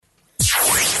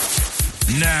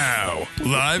Now,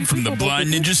 live from the Blind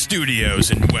Ninja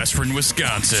Studios in Western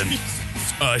Wisconsin,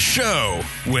 a show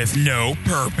with no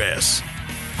purpose,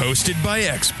 hosted by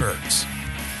experts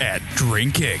at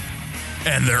drinking,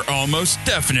 and they're almost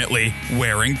definitely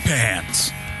wearing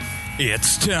pants.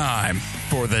 It's time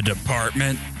for the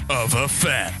Department of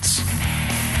Offense.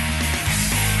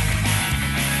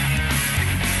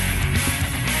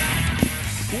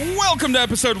 Welcome to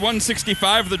episode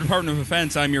 165 of the Department of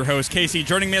Offense. I'm your host, Casey.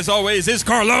 Joining me as always is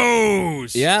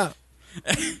Carlos. Yeah.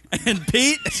 And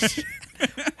Pete.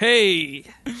 Hey.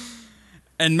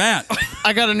 And Matt.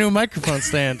 I got a new microphone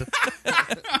stand.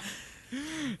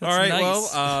 All right, nice.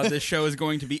 well, this show is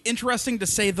going to be interesting to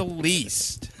say the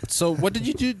least. So what did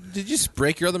you do? Did you just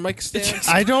break your other mic stand?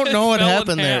 I don't know what fell in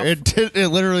happened there. half. It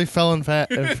literally fell in half.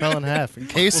 And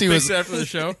Casey We'll was fix it after the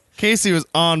show. Casey was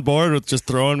on board with just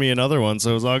throwing me another one,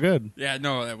 so it was all good. Yeah,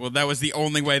 no, well, that was the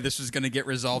only way this was going to get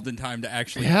resolved in time to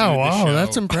actually Yeah, do the wow, show.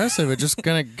 that's impressive. It just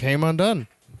kind of came undone.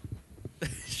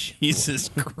 Jesus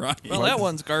Christ. Well, that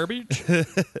one's garbage.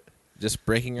 Just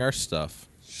breaking our stuff.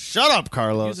 Shut up,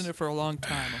 Carlos. Using it for a long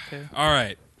time, okay? All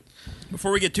right.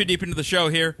 Before we get too deep into the show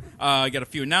here, I got a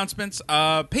few announcements.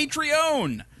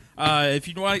 Patreon. If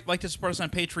you'd like to support us on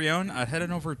Patreon, head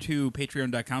on over to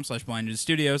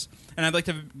patreon.com/blindninjastudios. And I'd like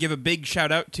to give a big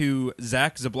shout-out to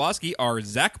Zach Zablosky, our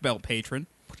Zach Bell patron.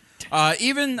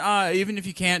 Even if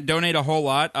you can't donate a whole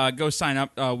lot, go sign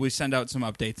up. We send out some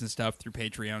updates and stuff through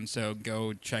Patreon, so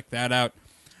go check that out.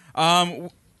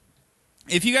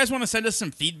 If you guys want to send us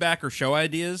some feedback or show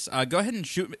ideas, go ahead and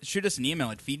shoot us an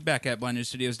email at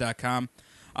feedback@blindninjastudios.com.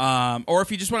 Or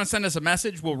if you just want to send us a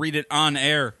message, we'll read it on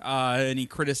air. Any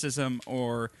criticism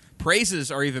or praises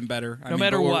are even better. No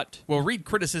matter what. We'll read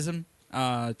criticism,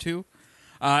 too.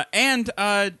 And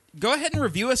go ahead and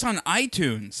review us on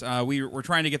iTunes. We're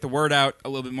trying to get the word out a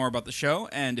little bit more about the show,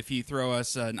 and if you throw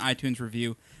us an iTunes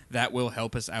review, that will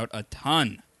help us out a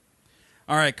ton.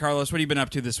 All right, Carlos, what have you been up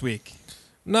to this week?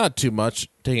 Not too much.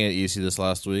 Taking it easy this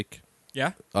last week.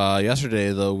 Yeah?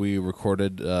 Yesterday, though, we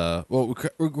recorded... we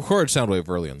recorded Soundwave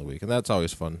early in the week, and that's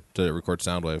always fun to record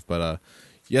Soundwave. But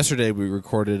yesterday, we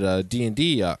recorded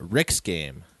D&D, Rick's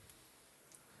game.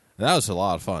 And that was a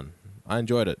lot of fun. I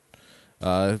enjoyed it.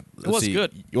 It was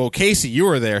good. Well, Casey, you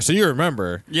were there, so you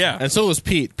remember. Yeah. And so was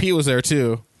Pete. Pete was there,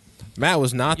 too. Matt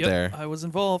was not Yep, there. I was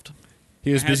involved.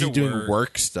 He was I had busy to doing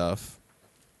work stuff.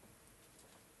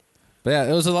 But yeah,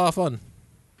 it was a lot of fun.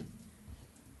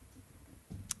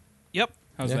 Yep,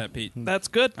 How's Yeah. that, Pete? that's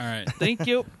good. All right. Thank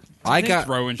you. I got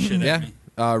Throwing shit at me.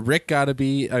 Rick got to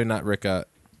be not Rick.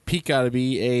 Pete got to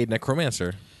be a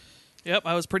necromancer. Yep,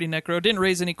 I was pretty necro. Didn't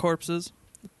raise any corpses,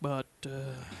 but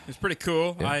It's pretty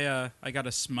cool. Yeah. I got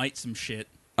to smite some shit.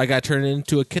 I got turned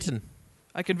into a kitten.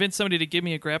 I convinced somebody to give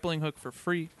me a grappling hook for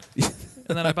free,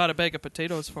 and then I bought a bag of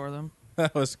potatoes for them,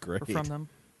 That was great. or from them.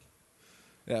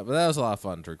 Yeah, but that was a lot of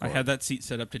fun to I record. had that seat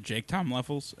set up to Jake Tom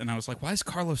levels, and I was like, why is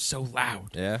Carlos so loud?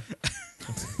 Yeah.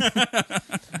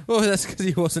 Well, that's because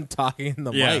he wasn't talking in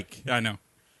the mic. I know.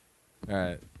 All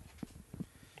right.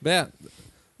 But yeah,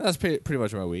 that's pretty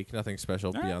much my week. Nothing special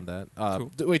All right. beyond that.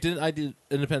 Cool. Wait, did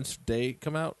Independence Day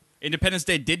come out? Independence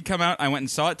Day did come out. I went and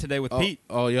saw it today with Pete.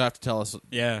 Oh, you'll have to tell us.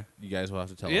 Yeah. You guys will have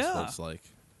to tell us Yeah. what it's like.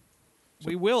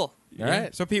 We will. All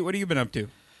right. So, Pete, what have you been up to?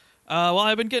 Well,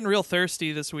 I've been getting real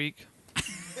thirsty this week.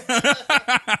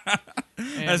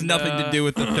 Has nothing to do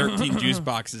with the 13 juice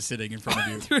boxes sitting in front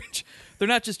of you. They're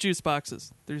not just juice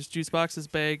boxes. There's juice boxes,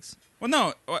 bags. Well,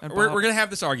 no, And we're Bob. going to have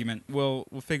this argument. We'll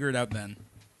figure it out then.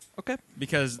 Okay.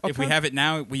 Because if we Okay. have it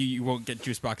now, we won't get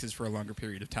juice boxes for a longer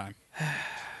period of time.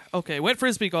 Okay. Went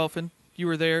frisbee golfing. You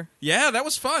were there. Yeah, that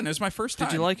was fun. It was my first time.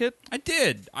 Did you like it? I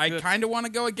did. I Good. kind of want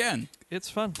to go again. It's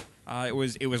fun. It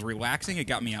was relaxing. It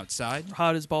got me outside.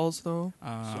 Hot as balls, though.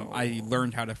 I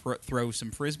learned how to throw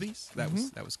some frisbees.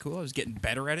 That was cool. I was getting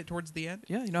better at it towards the end.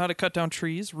 Yeah, you know how to cut down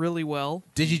trees really well.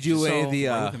 Did you do So-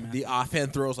 the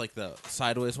offhand throws, like the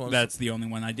sideways ones? That's the only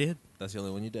one I did. That's the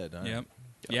only one you did, huh? Yep.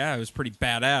 Yeah, it was pretty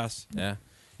badass. Yeah.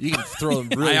 You can throw them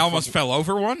really I almost fell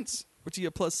over once. What you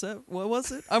get +7? What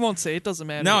was it? I won't say. It doesn't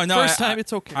matter. No. First time,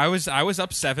 it's okay. I was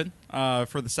up 7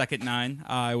 for the second 9.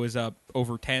 I was up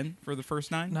over 10 for the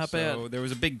first 9. Not so bad. there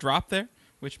was a big drop there,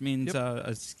 which means Yep.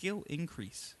 a skill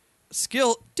increase.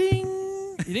 Skill, ding!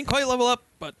 You didn't quite level up,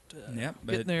 but Yep,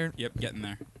 getting there. Yep, getting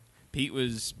there.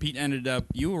 Pete ended up.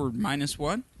 You were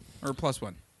 -1 or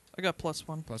 +1. I got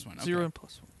 +1. +1. Okay. 0 and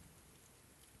 +1.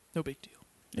 No big deal.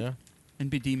 Yeah.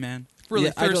 NBD man. Really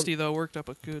Yeah, I don't- thirsty, though. Worked up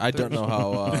a good I don't thirst. know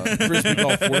how frisbee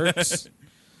golf works.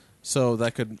 So those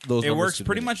It numbers works should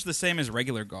pretty be- much the same as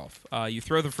regular golf. You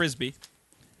throw the frisbee,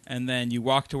 and then you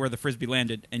walk to where the frisbee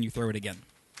landed, and you throw it again.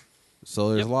 So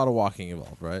there's Yep. a lot of walking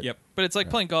involved, right? Yep. But it's like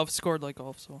playing golf, scored like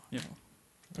golf. So Yep.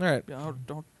 All right.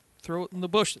 don't throw it in the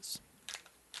bushes.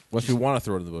 What if you want to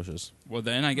throw it in the bushes? Well,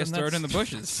 then I guess Then throw it in the that's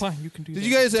bushes. fine. You can do Did that.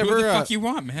 you guys Do ever? what the fuck you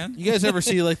want, man. You guys ever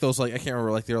see like those like I can't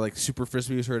remember like they're like super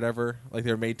frisbees or whatever like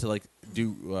they're made to like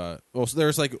do well so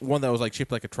there's like one that was like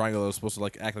shaped like a triangle that was supposed to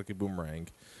like act like a boomerang,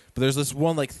 but there's this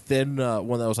one like thin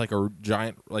one that was like a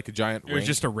giant It was ring.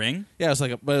 just a ring. Yeah, it was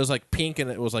like but it was like pink and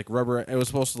it was like rubber. It was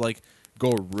supposed to like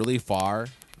go really far.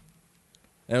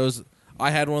 And it was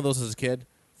I had one of those as a kid.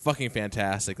 Fucking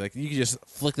fantastic! Like you could just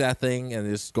flick that thing and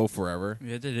just go forever.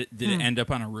 Yeah, did it end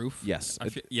up on a roof? Yes,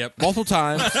 Yep. multiple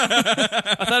times.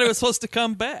 I thought it was supposed to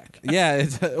come back. Yeah,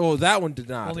 well that one did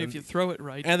not. Only if you throw it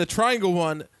right. And the triangle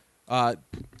one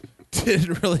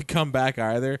didn't really come back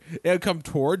either. It would come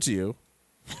towards you,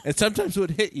 and sometimes it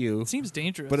would hit you, It seems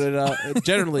dangerous. but it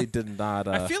generally did not.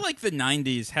 I feel like the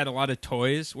 90s had a lot of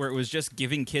toys where it was just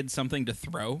giving kids something to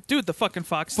throw. Dude, the fucking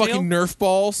foxtail. fucking Nerf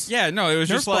balls. Yeah, no, it was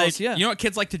Nerf just balls, like, yeah. you know what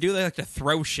kids like to do? They like to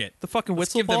throw shit. The fucking Let's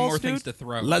whistle give them balls, more dude. things to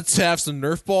throw. Let's have some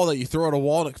Nerf ball that you throw at a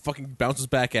wall and it fucking bounces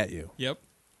back at you. Yep.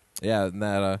 Yeah, and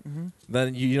that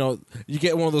then you know you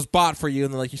get one of those bought for you,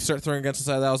 and then like you start throwing against the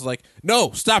side of the house. Like,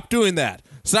 no, stop doing that.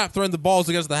 Stop throwing the balls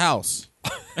against the house.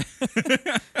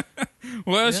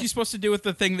 What else are you supposed to do with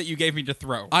the thing that you gave me to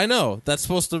throw? I know that's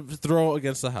supposed to throw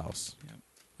against the house.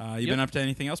 You Yep. been up to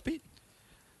anything else, Pete?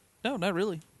 No, not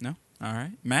really. No? All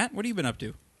right. Matt, what have you been up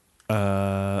to?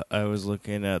 I was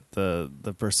looking at the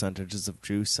percentages of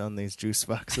juice on these juice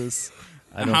boxes.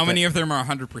 How many of them are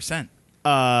 100%? The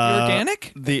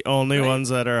organic? The only Right? ones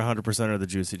that are 100% are the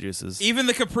juicy juices. Even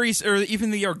the Caprice, or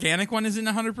even the organic one isn't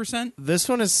 100%? This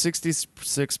one is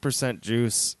 66%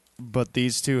 juice, but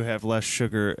these two have less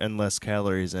sugar and less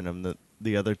calories in them.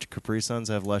 The other Capri Suns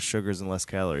have less sugars and less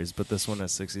calories, but this one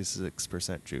has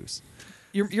 66% juice.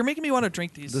 You're making me want to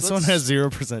drink these. This Let's- one has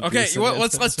 0% Okay, juice. in well,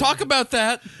 it. let's talk about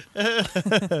that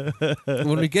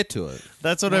When we get to it,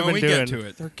 That's what when I've been we doing. get to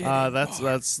it. They're getting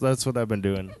That's what I've been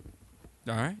doing.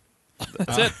 All right.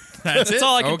 That's it. That's it?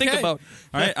 all I can think Okay. about.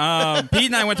 All right. Pete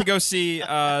and I went to go see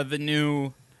the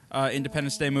new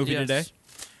Independence Day movie Yes. today.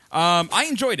 I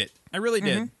enjoyed it. I really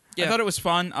did. Yeah. I thought it was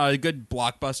fun. A good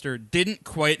blockbuster. Didn't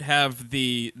quite have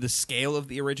the scale of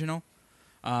the original.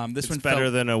 This It's one better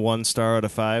felt, than a 1 star out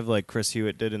of 5 like Chris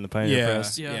Hewitt did in the Pioneer Yeah.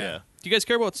 Press. Yeah. Do you guys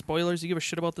care about spoilers? You give a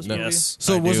shit about this movie? Yes.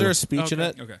 so I was do. there a speech in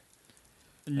Okay. it? Okay.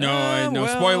 No, no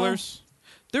well, spoilers.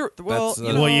 There. Well, That's,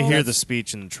 you know, Well, you hear the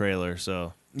speech in the trailer,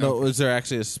 so No, was there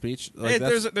actually a speech? Like Hey,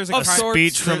 that's- there's a Of kind- sorts.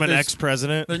 speech from an there's-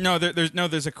 ex-president. There's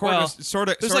a Well, sort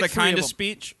of there's like three kind of of them.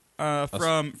 speech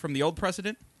from the old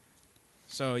president.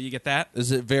 So you get that.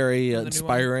 is it very new one?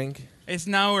 inspiring? It's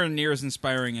nowhere near as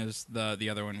inspiring as the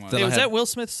other one was. Then Hey, I was had- that Will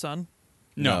Smith's son?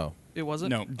 No. It wasn't.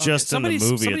 No. Okay. Just in the Somebody's-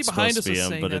 movie, somebody it's behind supposed to us be is him,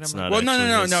 saying but that, it's I'm not. Well, no.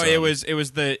 actually his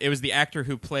son. It was the actor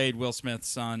who played Will Smith's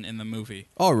son in the movie.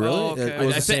 Oh, really? Oh, okay. It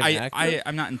was I the same think actor?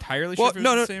 I'm not entirely Well, sure if it was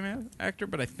no, the same actor,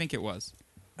 but I think it was.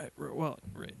 Well,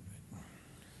 right.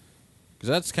 Because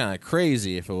that's kind of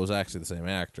crazy if it was actually the same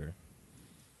actor.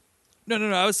 No.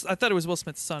 I thought it was Will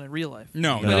Smith's son in real life.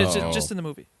 No, But it's No. just in the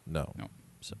movie. No. No.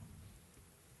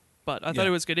 But I thought Yeah. it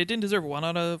was good. It didn't deserve 1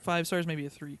 out of 5 stars, maybe a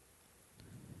 3.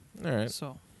 All right.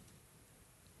 So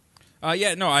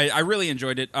I really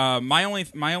enjoyed it. My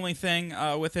only thing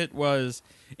with it was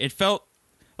it felt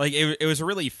like it was a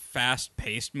really fast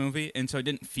paced movie, and so it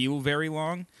didn't feel very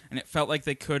long, and it felt like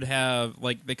they could have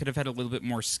had a little bit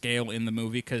more scale in the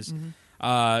movie because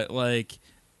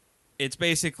it's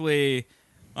basically.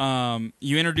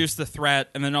 You introduce the threat,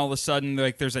 and then all of a sudden,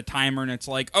 like, there's a timer, and it's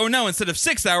like, oh no! Instead of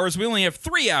 6 hours, we only have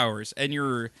 3 hours, and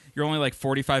you're only like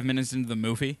 45 minutes into the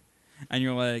movie, and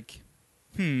you're like,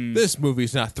 This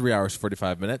movie's not 3 hours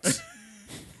 45 minutes.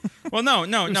 well, no,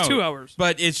 it was 2 hours.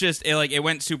 but it's just it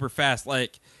went super fast.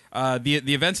 Like the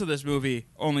events of this movie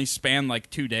only span like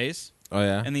 2 days, Oh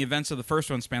yeah. and the events of the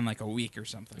first one span like a week or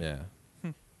something.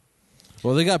 Yeah.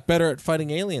 Well, they got better at fighting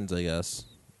aliens, I guess.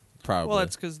 Probably. Well,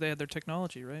 that's because they had their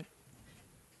technology, right?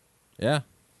 Yeah.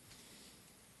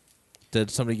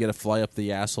 Did somebody get a fly up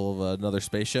the asshole of another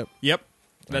spaceship? Yep,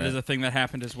 that is Alright. a thing that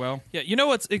happened as well. Yeah, you know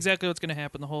what's going to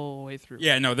happen the whole way through.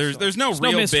 Yeah, no, there's no There's no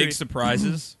real mystery. big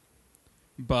surprises,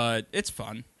 but it's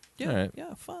fun. Yeah, Alright.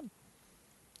 yeah, fun.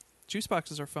 Juice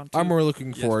boxes are fun too. I'm more looking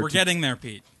Yes, forward. we're getting there,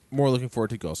 Pete. more looking forward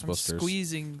to I'm Ghostbusters.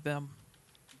 squeezing them.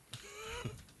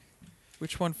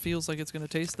 Which one feels like it's going to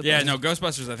taste the Yeah, best? no,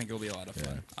 Ghostbusters I think will be a lot of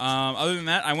fun. Other than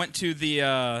that, I went to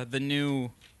the new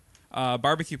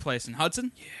barbecue place in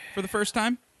Hudson for the first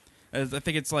time. I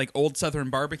think it's like Old Southern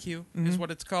Barbecue is what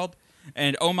it's called.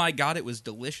 And oh my god, it was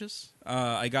delicious.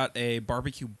 I got a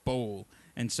barbecue bowl,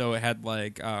 and so it had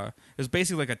like it was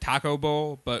basically like a taco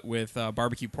bowl, but with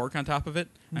barbecue pork on top of it.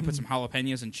 And I put some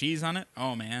jalapenos and cheese on it.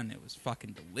 Oh man, it was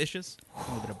fucking delicious. A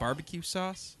little bit of barbecue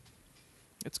sauce.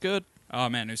 It's good. Oh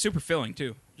man, it was super filling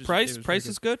too. Price it was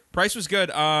is good. Price was good.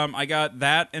 I got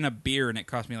that and a beer, and it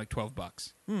cost me like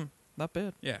 $12. Not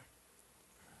bad. Yeah.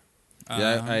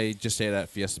 Yeah, I just ate at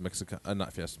Fiesta Mexicana.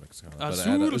 Not Fiesta Mexicana, but I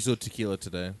had Azul. Azul Tequila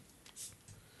today.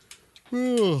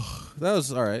 That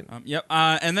was all right. Yep.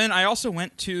 And then I also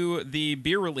went to the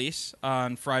beer release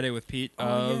on Friday with Pete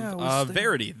Oh, yeah, I was there.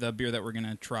 Verity, the beer that we're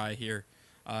gonna try here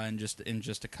in just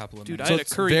a couple of Dude, minutes. I had a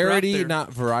it's curry brat Verity, there.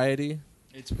 not Variety.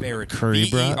 It's Verity. Curry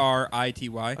brat? Verity.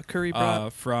 A curry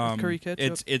brat from with curry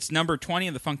ketchup. It's number 20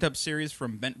 in the Funked Up series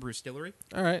from Bent Brew Distillery.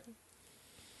 All right.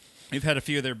 We've had a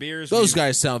few of their beers. Those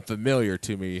guys sound familiar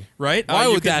to me. Right? Why You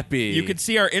would could- that be? You could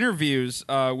see our interviews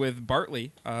with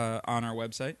Bartley on our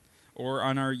website or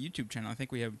on our YouTube channel. I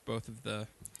think we have both of the.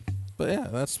 But yeah,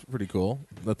 that's pretty cool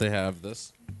that they have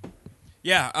this.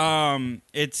 Yeah,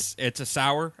 it's a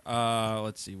sour.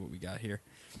 Let's see what we got here.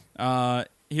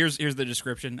 Here's the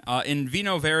description. In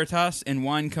vino veritas, in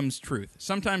wine comes truth.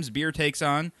 Sometimes beer takes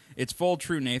on its full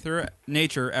true nature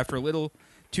after a little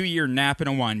 2-year nap in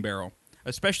a wine barrel,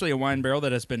 especially a wine barrel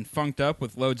that has been funked up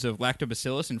with loads of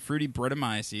lactobacillus and fruity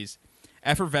Brettanomyces.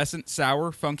 Effervescent,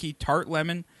 sour, funky, tart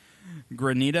lemon,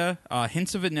 granita,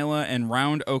 hints of vanilla, and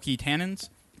round oaky tannins.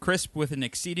 Crisp with an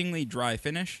exceedingly dry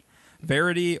finish.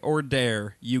 Verity or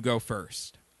Dare, you go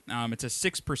first. It's a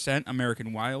 6%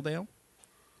 American Wild Ale.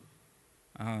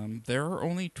 There are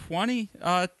only 20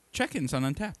 check-ins on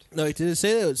Untapped. No, did it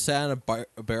say that it sat in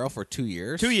a barrel for 2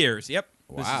 years? 2 years, yep.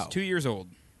 This Wow. is 2 years old.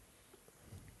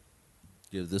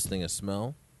 Give this thing a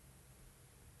smell.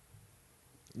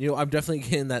 You know, I'm definitely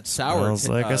getting that sour. Smells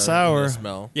like a sour.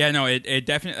 Smell. Yeah, no, it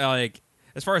definitely, like,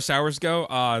 as far as sours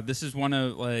go, this is one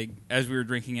of, like, as we were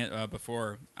drinking it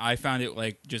before, I found it,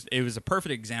 like, it was a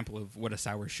perfect example of what a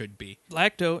sour should be.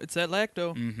 Lacto. It's that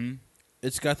lacto. Mm-hmm.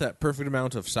 It's got that perfect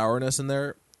amount of sourness in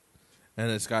there, and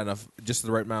it's got just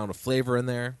the right amount of flavor in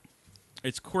there.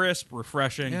 It's crisp,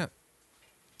 refreshing. Yeah.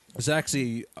 It's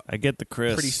actually I get the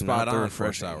crisp. pretty spot not the on for a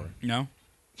refreshing. sour. No?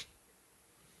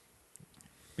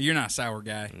 But you're not a sour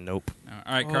guy. Nope.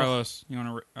 All right, Carlos, you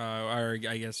want to, or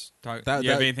I guess, talk. That- Do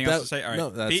you have that- anything that- else to say? All right. No,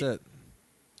 that's Pete? it.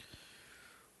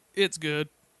 It's good.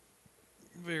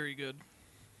 Very good.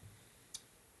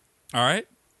 All right.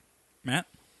 Matt?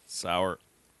 Sour.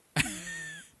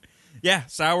 Yeah,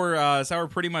 sour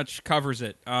pretty much covers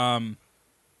it. Like,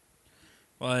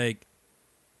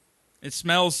 it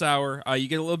smells sour. You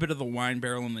get a little bit of the wine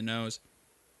barrel in the nose.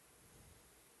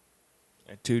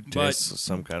 I do taste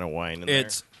some kind of wine in there.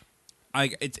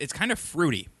 It's kind of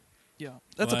fruity. Yeah,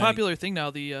 that's Like- a popular thing now.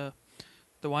 The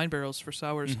wine barrels for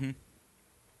sours.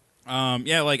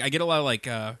 Yeah, like I get a lot of like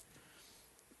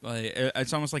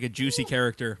it's almost like a juicy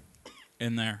character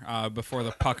in there before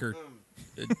the pucker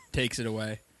takes it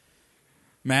away.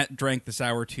 Matt drank the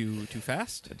sour too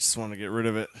fast. I just want to get rid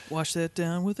of it. Wash that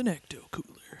down with an ecto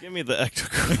cooler. Give me the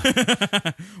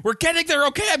ecto. We're getting there,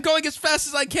 okay? I'm going as fast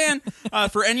as I can.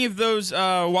 For any of those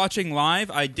watching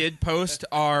live, I did post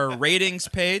our ratings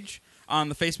page on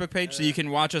the Facebook page, so you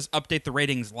can watch us update the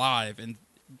ratings live and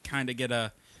kind of get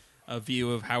a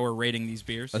view of how we're rating these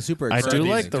beers. A super I exciting do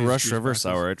like the these Rush juice River boxes.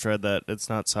 sour. I tried that. It's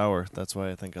not sour. That's why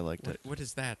I think I liked it. What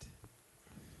is that?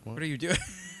 What are you doing?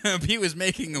 Pete was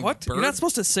making a What? bird? You're not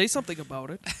supposed to say something about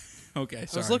it. Okay, I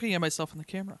sorry. was looking at myself in the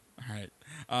camera. All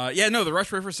right. Yeah, no, the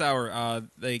Rush River sour.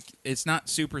 Like it's not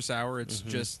super sour. It's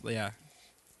just yeah.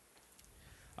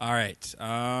 All right.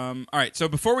 All right. So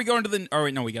before we go into the, oh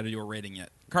wait, no, we got to do a rating yet.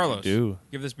 Carlos, do.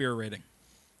 give this beer a rating.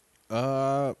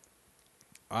 I'd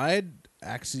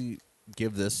actually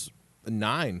give this a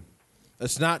 9.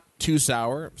 It's not too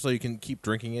sour, so you can keep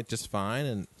drinking it just fine,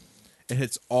 and it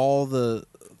hits all the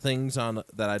things on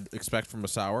that I'd expect from a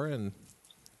sour, and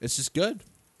it's just good.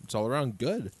 It's all around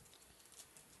good.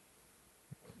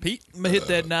 Pete, I'm gonna hit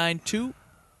that 9.2.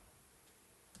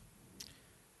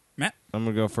 Matt. I'm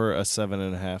gonna go for a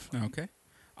 7.5. Okay.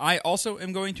 I also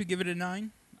am going to give it a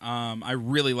 9. I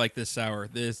really like this sour.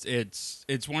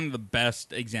 It's one of the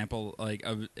best examples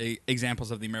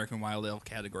of the American Wild Ale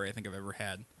category I think I've ever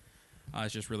had.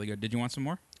 It's just really good. Did you want some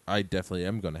more? I definitely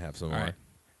am going to have some All more. right.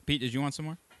 Pete, did you want some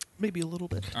more? Maybe a little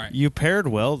bit. All right. You paired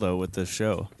well though with this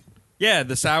show. Yeah,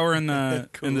 the sour and the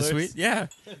Coolers. sweet. Yeah.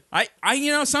 I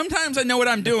sometimes I know what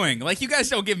I'm doing. Like you guys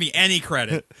don't give me any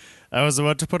credit. I was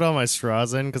about to put all my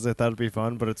straws in because I thought it'd be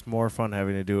fun, but it's more fun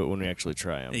having to do it when we actually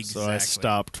try them. So Exactly. I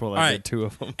stopped while All I right. did 2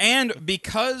 of them. And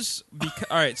because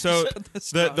all right, so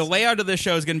the layout of this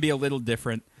show is going to be a little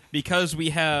different because we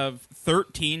have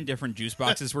 13 different juice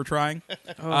boxes we're trying.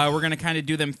 We're going to kind of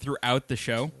do them throughout the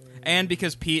show. And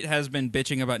because Pete has been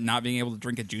bitching about not being able to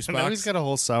drink a juice Now he's box. got a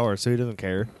whole sour, so he doesn't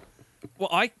care. Well,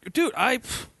 I'll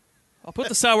put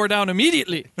the sour down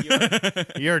immediately.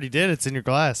 You already did. It's in your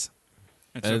glass.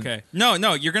 It's okay. No,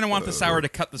 you're going to want the sour to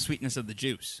cut the sweetness of the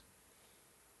juice.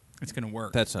 It's going to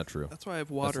work. That's not true. That's why I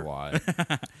have water. That's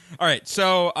why. All right,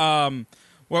 so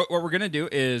what we're going to do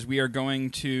is we are going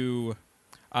to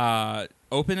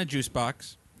open a juice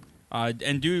box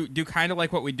and do kind of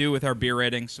like what we do with our beer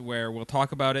ratings, where we'll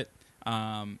talk about it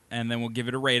and then we'll give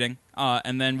it a rating,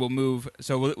 and then we'll move.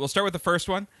 So we'll start with the first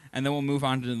one, and then we'll move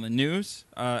on to the news,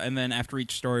 and then after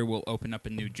each story, we'll open up a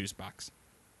new juice box.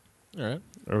 All right.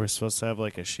 Are we supposed to have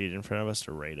like a sheet in front of us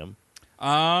to rate them?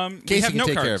 We Casey have can note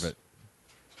take cards. care of it.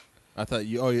 I thought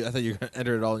you were going to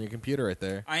enter it all in your computer right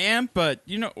there. I am, but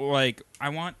like I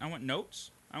want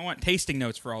notes. I want tasting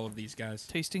notes for all of these guys.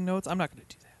 Tasting notes? I'm not going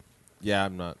to do that. Yeah,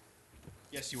 I'm not.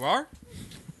 Yes, you are.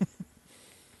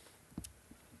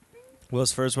 Well,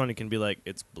 this first one, it can be like,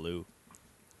 it's blue.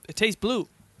 It tastes blue.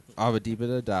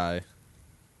 Abba-dee-ba-da die.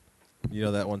 You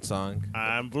know that one song?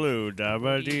 I'm blue.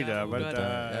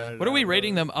 Da-ba-dee-da-ba-da. What are we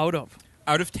rating them out of?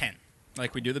 Out of 10,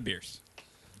 like we do the beers.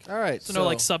 All right. So no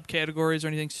like subcategories or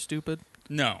anything stupid?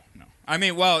 No. I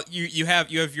mean, well, you have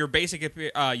your basic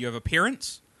you have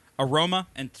appearance, aroma,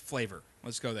 and flavor.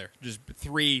 Let's go there. Just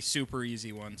 3 super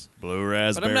easy ones. Blue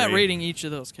raspberry. But I'm not rating each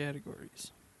of those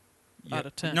categories out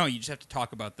of 10. No, you just have to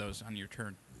talk about those on your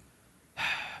turn.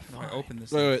 If I open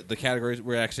this. Wait, the categories,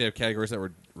 we actually have categories that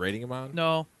we're rating them on?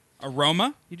 No.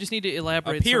 Aroma, You just need to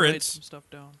elaborate Appearance. some stuff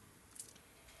down.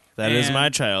 That is And my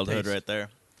childhood taste. right there.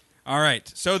 All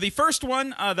right. So the first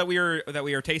one that we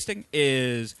are tasting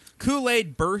is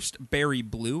Kool-Aid Burst Berry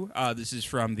Blue. This is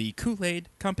from the Kool-Aid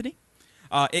Company.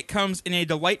 It comes in a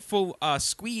delightful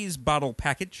squeeze bottle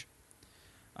package.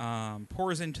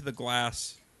 Pours into the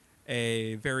glass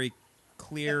a very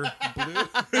clear blue.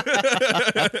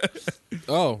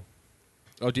 Oh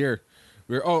dear.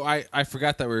 I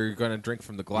forgot that we were going to drink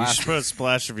from the You glass. should put a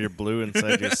splash of your blue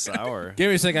inside your sour. Give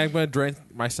me a second. I'm going to drink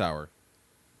my sour.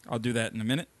 I'll do that in a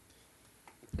minute.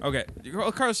 Okay,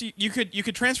 well, Carlos, you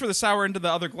could transfer the sour into the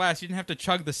other glass. You didn't have to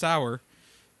chug the sour.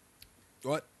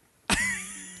 What?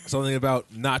 Something about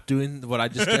not doing what I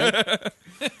just did?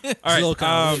 All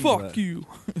right. Fuck you.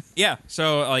 Yeah.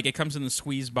 So like it comes in the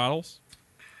squeeze bottles.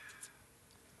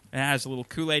 It has a little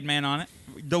Kool-Aid Man on it.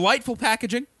 Delightful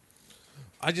packaging.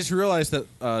 I just realized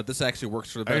that this actually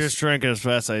works for the I best. just drank it as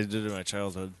fast as I did in my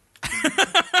childhood.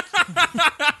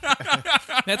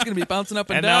 That's going to be bouncing up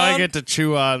and, And down. now I get to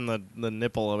chew on the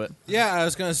nipple of it. Yeah, I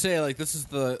was going to say, like,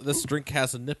 this drink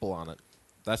has a nipple on it.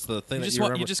 That's the thing You that just you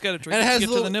want- remember. you just gotta drink And it it to has get a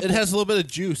to little, the nipple. It has a little bit of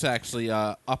juice, actually,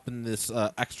 up in this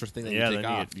extra thing that Yeah, you take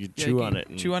then off. you Yeah, chew you on can it.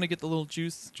 and- Chew on it, get the little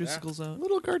juicicles out.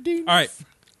 Little Gardine. All right.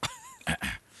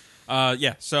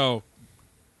 Yeah. So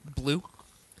blue.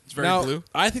 It's very Now, blue.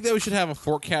 I think that we should have a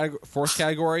fourth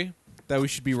category that we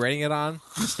should be rating it on.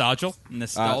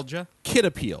 Nostalgia. Kid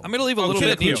appeal. I'm going to leave a Oh, little kid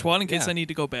bit in appeal. each one in case Yeah. I need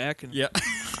to go back. And Yeah.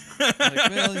 like,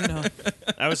 well, you know.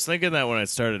 I was thinking that when I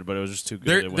started, but it was just too good.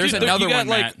 There- It went there's down. another you got one,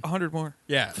 like Matt. 100 more.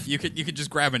 Yeah. You could just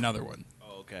grab another one.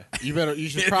 Oh, okay. You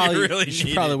should You probably really you should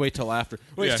need probably it. wait till after.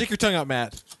 Wait, Yeah. stick your tongue out,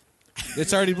 Matt.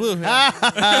 It's already blue. All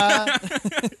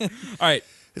right.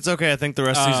 It's okay. I think the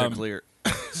rest of these are clear.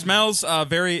 Smells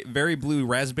very very blue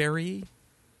raspberry.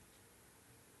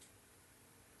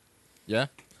 Yeah,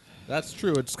 that's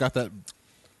true. It's got that.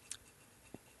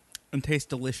 And tastes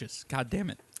delicious. God damn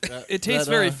it. It tastes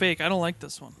very fake. I don't like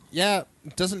this one. Yeah,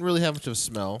 it doesn't really have much of a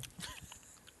smell.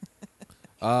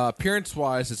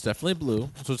 Appearance-wise, it's definitely blue,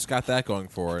 so it's got that going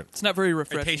for it. It's not very It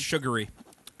refreshing. tastes sugary,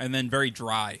 and then very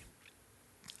dry.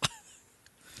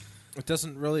 It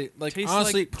doesn't really Tastes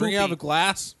honestly like drinking out of a poopy.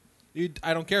 glass.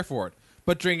 I don't care for it,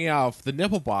 but drinking out of the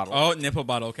nipple bottle. Oh, nipple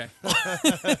bottle. Okay.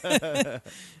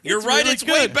 You're It's right. really It's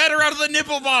way good. better out of the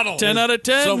nipple bottle. 10 out of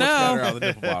 10 so much now. better out of the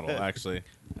nipple bottle, actually.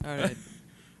 All right.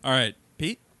 All right,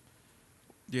 Pete.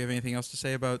 Do you have anything else to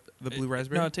say about the blue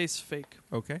raspberry? No, it tastes fake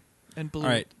Okay. and blue. All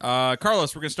right,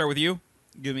 Carlos. We're gonna start with you.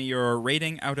 Give me your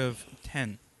rating out of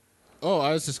 10. Oh,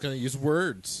 I was just gonna use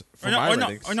words for Or no, my or no,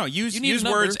 ratings. or no. Use You need a use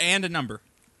number. words and a number.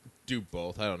 Do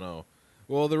both. I don't know.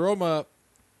 Well, the Roma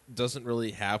doesn't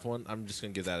really have one. I'm just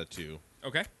gonna give that a 2.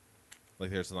 Okay. Like,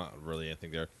 there's not really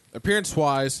anything there.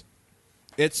 Appearance-wise,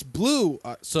 it's blue,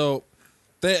 so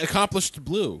they accomplished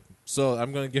blue. So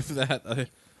I'm going to give that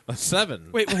a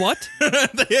 7. Wait, what?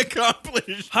 They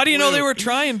accomplished. How do you know they were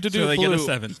trying to do So they blue? get a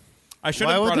 7. I should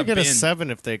Why have would brought they a get a bin.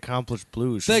 7 if they accomplished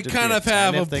blue? They Shouldn't it be kind a of 10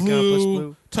 have a if they accomplished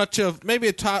blue touch of maybe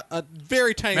a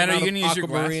very tiny Matt, are amount you of gonna use your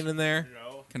glass? aquamarine in there.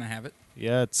 Can I have it?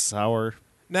 Yeah, it's sour.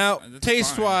 Now, That's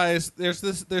taste-wise, there's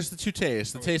the two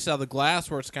tastes. The taste out of the glass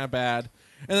where it's kind of bad,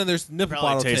 and then there's the nipple Probably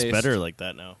bottle tastes taste. better like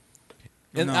that now.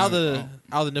 And No, out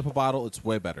of the nipple bottle, it's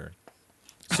way better.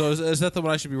 So is that the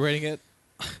one I should be rating it?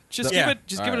 Just Yeah. give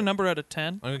it Alright. a number out of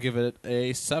 10. I'm gonna give it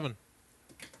a 7.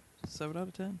 7 out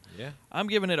of 10. Yeah, I'm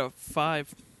giving it a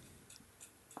 5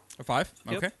 A 5?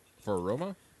 Yep. Okay. for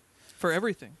aroma. for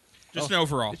everything. Just an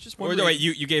overall. It's just one Wait, rating.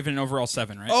 you gave it an overall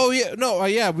 7, right? Oh yeah, no,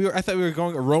 yeah. I thought we were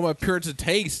going aroma, appearance, and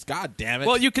taste. God damn it.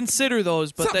 Well, you consider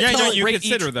those, but Yeah, that's you rate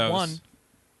consider each those. one.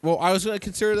 Well, I was gonna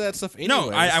consider that stuff anyways. No,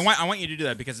 I want you to do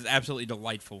that because it's absolutely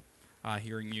delightful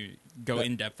hearing you go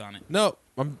in depth on it. No,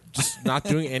 I'm just not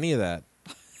doing any of that.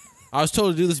 I was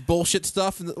told to do this bullshit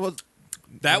stuff, and That I'm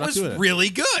not was doing it. really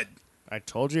good. I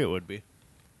told you it would be.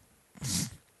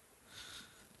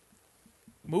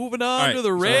 Moving on Alright, to the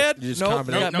so red. you just Nope.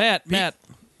 combine Yeah, it? Nope.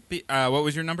 Matt. What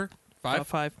was your number? 5?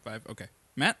 5. 5. Okay.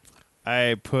 Matt?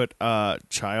 I put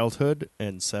childhood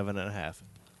and 7.5.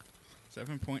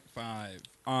 7.5.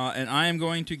 And I am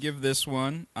going to give this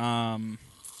one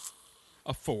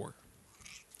a 4.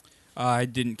 I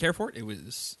didn't care for it. It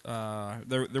was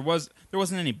there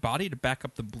wasn't any body to back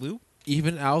up the blue,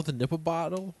 even out of the nipple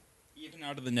bottle. even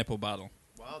out of the nipple bottle.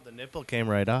 Wow, the nipple came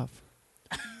right off.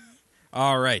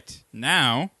 All right,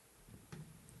 now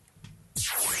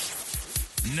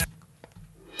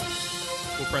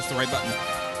we'll press the right button.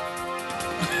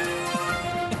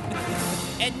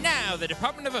 And now the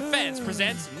Department of Defense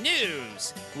presents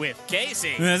news with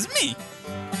Casey. That's me.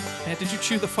 Man, did you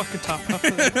chew the fucking top off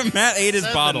of it? Matt ate his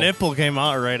The bottle. nipple came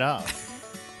out right off.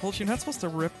 Well, you're not supposed to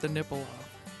rip the nipple off.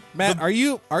 Matt, are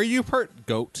you part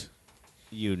goat?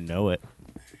 You know it.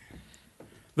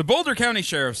 The Boulder County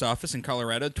Sheriff's Office in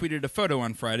Colorado tweeted a photo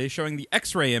on Friday showing the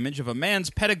X-ray image of a man's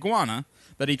pet iguana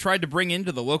that he tried to bring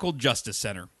into the local justice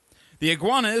center. The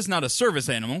iguana is not a service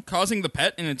animal, causing the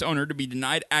pet and its owner to be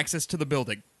denied access to the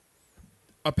building.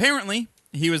 Apparently,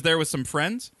 he was there with some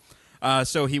friends,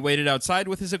 so he waited outside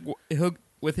with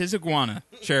his iguana.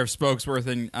 Sheriff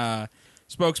spokeswoman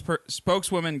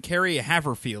Carrie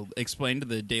Haverfield explained to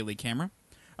the Daily Camera.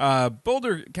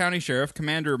 Boulder County Sheriff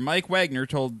Commander Mike Wagner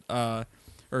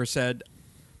said,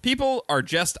 "People are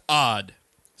just odd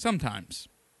sometimes.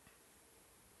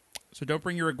 So don't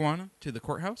bring your iguana to the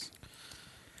courthouse."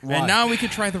 Why? And now we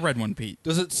could try the red one, Pete.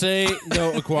 Does it say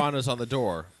no iguanas on the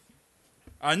door?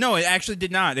 No, it actually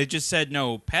did not. It just said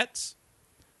no pets.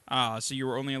 So you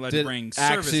were only allowed to Did bring it service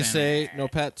actually animals. say no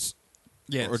pets?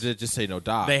 Yes. Or did it just say no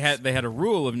dogs? They had a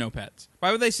rule of no pets.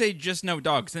 Why would they say just no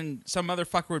dogs? Then some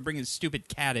motherfucker would bring his stupid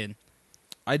cat in.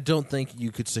 I don't think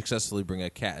you could successfully bring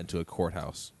a cat into a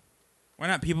courthouse. Why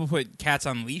not? People put cats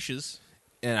on leashes.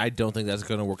 And I don't think that's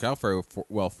going to work out very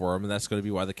well for them, and that's going to be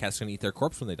why the cat's going to eat their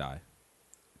corpse when they die.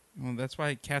 Well, that's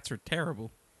why cats are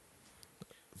terrible.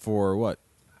 For what?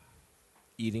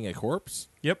 Eating a corpse?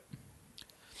 Yep.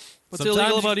 What's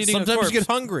illegal about eating a sometimes corpse? you get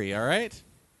hungry, all right?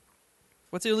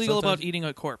 What's illegal Sometimes- about eating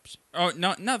a corpse? Oh,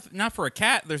 no, not for a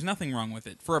cat. There's nothing wrong with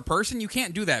it. For a person, you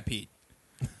can't do that, Pete.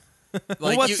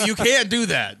 Like what's- you can't do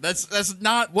that. That's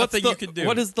not what you can do.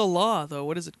 What is the law, though?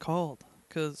 What is it called?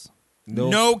 Because,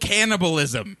 no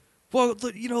cannibalism? well,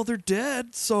 they're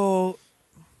dead, so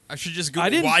I should just I go.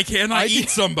 didn't- Why can't I I eat didn't-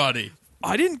 somebody?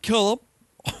 I didn't kill them.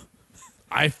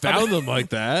 I found them like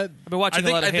that. I've been watching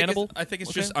a lot of Hannibal. I think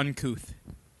it's Okay. just uncouth.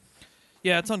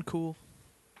 Yeah, it's uncool.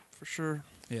 For sure.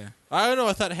 Yeah. I don't know.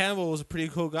 I thought Hannibal was a pretty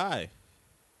cool guy.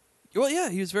 Well, yeah,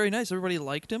 he was very nice. Everybody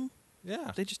liked him.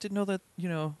 Yeah. They just didn't know that, he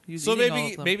was So eating all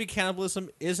of them. maybe cannibalism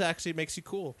is actually makes you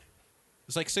cool.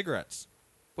 It's like cigarettes.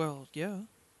 Well, yeah.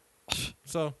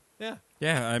 So, yeah.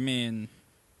 Yeah. I mean,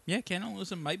 yeah,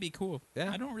 cannibalism might be cool. Yeah.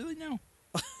 I don't really know.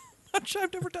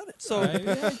 I've never done it, so I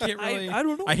can't really. I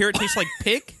don't know. I hear it tastes like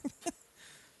pig.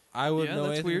 I wouldn't Yeah, know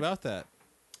that's anything weird. about that.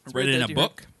 Read weird it in that a you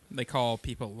book. They call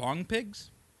people long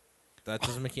pigs. That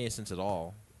doesn't make any sense at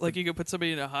all. Like you could put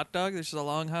somebody in a hot dog. There's just a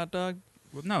long hot dog.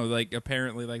 Well, no, like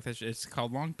apparently, like that's it's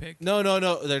called long pig. No.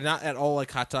 They're not at all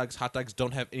like hot dogs. Hot dogs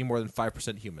don't have any more than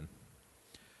 5% human.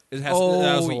 That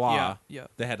was a law yeah.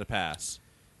 they had to pass.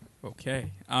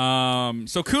 Okay.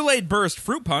 So Kool-Aid Burst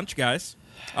Fruit Punch, guys,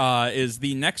 is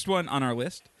the next one on our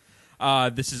list.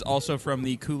 This is also from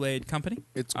the Kool-Aid Company.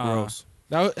 It's gross.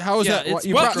 Now, how is Yeah, that? it's-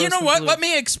 You Well, brought, you know and what? blue. Let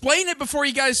me explain it before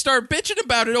you guys start bitching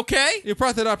about it, okay? you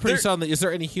brought that up pretty There- soundly. Is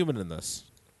there any human in this?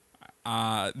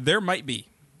 There might be.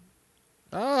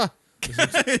 Ah,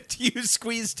 You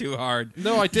squeezed too hard.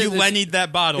 no, I didn't. You Lennied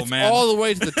that bottle, It's man. all the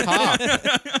way to the top.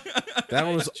 That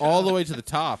one was all the way to the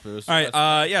top. It was. All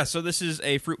right, yeah, so this is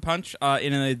a fruit punch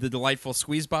in the delightful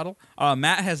squeeze bottle.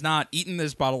 Matt has not eaten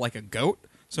this bottle like a goat,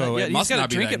 so Not yet. it He's must gotta not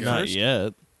be drink that it good. Not first.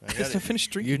 yet. I Because I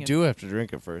finished drinking You it. do have to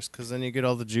drink it first, because then you get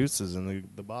all the juices in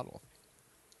the bottle.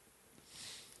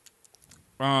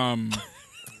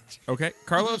 Okay,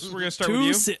 Carlos, we're gonna start with Two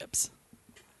you. sips.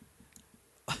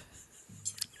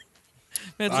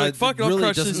 Man, it's like, fuck, I'll really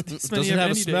crush doesn't, this many doesn't have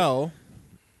a any day. smell.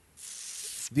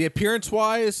 The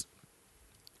appearance-wise,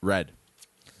 red.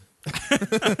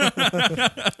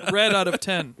 Red out of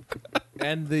 10.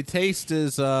 And the taste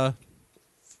is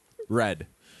red.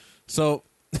 So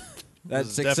that's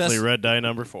This is definitely red dye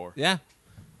number 4. Yeah,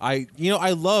 I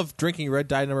love drinking red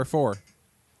dye number 4.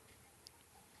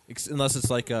 Unless it's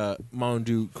like a Mountain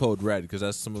Dew Code Red, because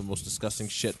that's some of the most disgusting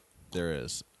shit there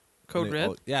is. Code And they- Red?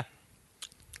 oh, yeah,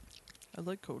 I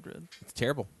like Code Red. it's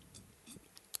terrible.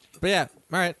 But yeah,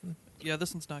 all right. Yeah,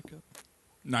 this one's not good.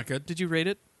 Not good. Did you rate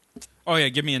it? Oh yeah,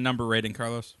 give me a number rating,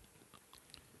 Carlos.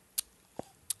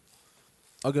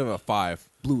 I'll give it a 5.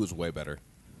 Blue is way better.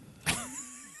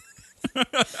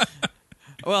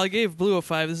 Well, I gave Blue a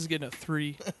 5. This is getting a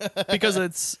 3 because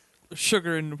it's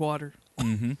sugar and water.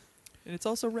 Mm-hmm. And it's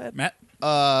also red. Matt.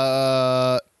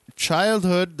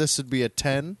 Childhood, this would be a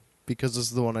 10, because this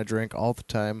is the one I drink all the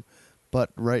time. But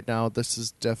right now, this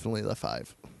is definitely the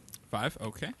 5. 5.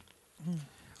 Okay.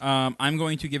 I'm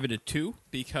going to give it a 2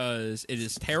 because it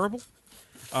is terrible.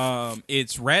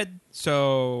 It's red,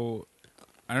 so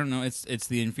I don't know. It's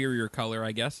the inferior color,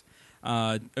 I guess,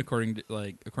 according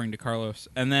to Carlos.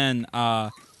 And then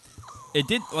it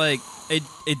did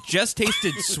it just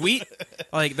tasted sweet.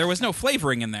 Like there was no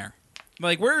flavoring in there.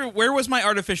 Like where was my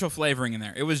artificial flavoring in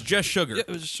there? It was just sugar. Yeah,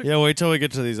 it was sugar. Yeah, wait till we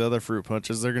get to these other fruit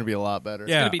punches. They're going to be a lot better.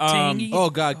 Yeah. It's gonna be tangy.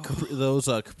 Oh god, those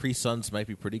Capri Suns might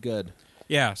be pretty good.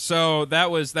 Yeah. So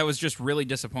that was just really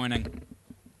disappointing.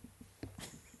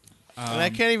 And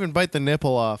I can't even bite the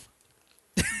nipple off.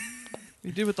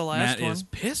 You did with the last Matt one. is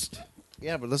pissed.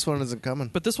 Yeah, but this one isn't coming.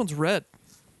 But this one's red.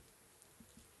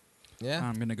 Yeah,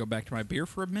 I'm gonna go back to my beer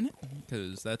for a minute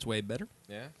because that's way better.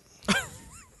 yeah.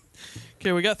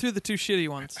 Okay, we got through the 2 shitty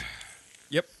ones.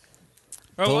 Yep.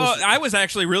 Oh, well, Those- I was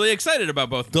actually really excited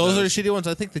about both. Of Those those are the shitty ones.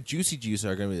 I think the Juicy Juice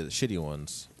are going to be the shitty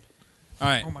ones. All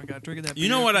right. Oh my god, drinking that. You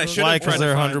know what I should Why? have tried Because to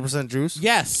they're find. 100% juice?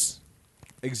 Yes,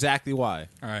 exactly why.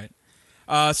 All right.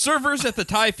 Servers at the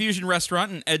Thai Fusion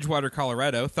restaurant in Edgewater,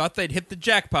 Colorado, thought they'd hit the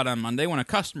jackpot on Monday when a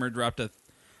customer dropped a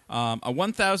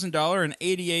 $1,000 and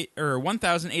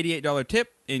 $1,088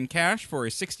 tip in cash for a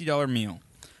 $60 meal.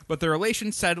 But the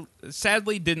relation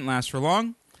sadly didn't last for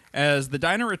long, as the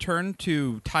diner returned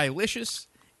to Thai-licious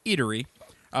Eatery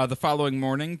the following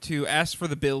morning to ask for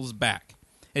the bills back.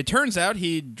 It turns out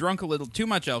he'd drunk a little too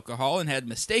much alcohol and had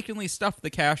mistakenly stuffed the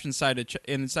cash inside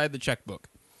the checkbook.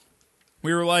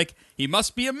 We were like, he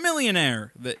must be a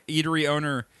millionaire, the eatery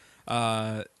owner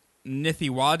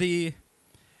Nithiwadi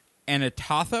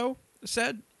Anatatho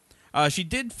said. She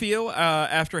did feel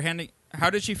after handing... How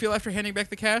did she feel after handing back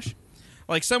the cash?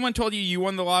 Like someone told you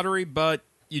won the lottery, but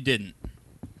you didn't.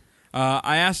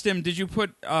 I asked him, did you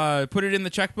put it in the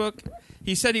checkbook?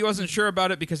 He said he wasn't sure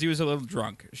about it because he was a little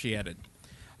drunk, she added.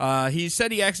 He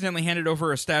said he accidentally handed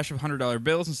over a stash of $100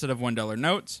 bills instead of $1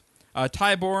 notes.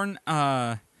 Thai-born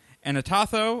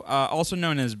Anatatho, also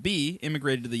known as B,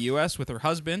 immigrated to the U.S. with her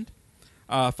husband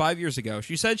 5 years ago.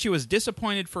 She said she was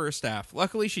disappointed for her staff.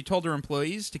 Luckily, she told her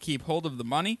employees to keep hold of the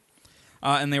money,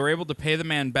 and they were able to pay the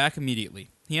man back immediately.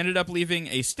 He ended up leaving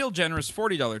a still generous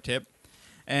 $40 tip,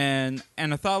 and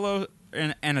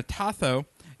Anatatho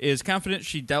is confident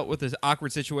she dealt with this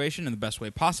awkward situation in the best way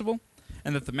possible,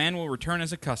 and that the man will return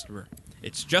as a customer.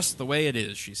 It's just the way it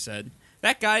is, she said.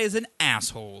 That guy is an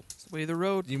asshole. It's the way of the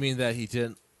road. You mean that he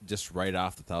didn't just write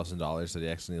off the $1,000 that he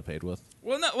accidentally paid with?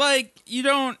 Well, no, like you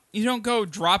don't go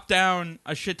drop down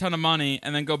a shit ton of money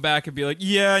and then go back and be like,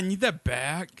 yeah, I need that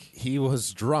back. He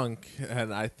was drunk,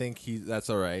 and I think that's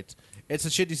all right. It's a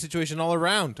shitty situation all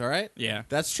around, all right? Yeah.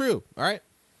 That's true, all right?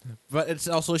 But it's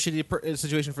also a shitty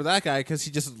situation for that guy because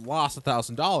he just lost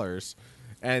 $1,000,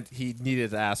 and he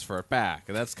needed to ask for it back,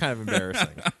 and that's kind of embarrassing.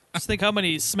 Just think how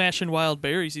many smashing wild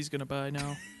berries he's gonna buy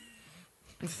now.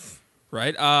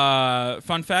 Right.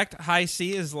 Fun fact: High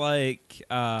C is like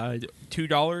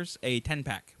 $2 a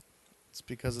 10-pack. It's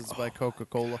because it's by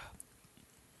Coca-Cola.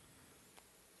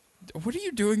 What are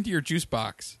you doing to your juice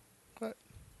box?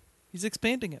 He's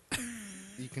expanding it.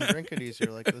 You can drink it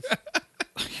easier like this.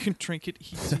 You can drink it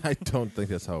easy. I don't think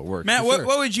that's how it works. Matt, But what sure.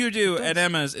 what would you do at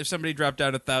Emma's if somebody dropped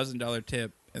out $1,000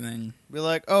 tip and then? Be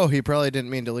like, oh, he probably didn't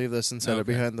mean to leave this and set it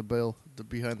Okay. behind the bill,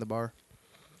 behind the bar.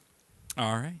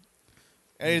 All right.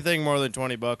 Anything more than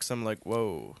 $20, I'm like,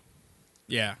 whoa.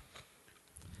 Yeah.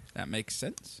 That makes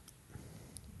sense.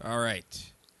 All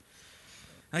right.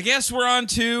 I guess we're on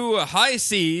to High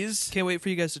C's Can't wait for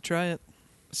you guys to try it.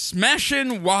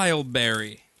 Smashin'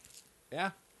 Wildberry.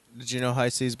 Yeah. Did you know High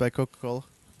Seas by Coca-Cola?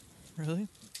 Really?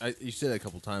 You said it a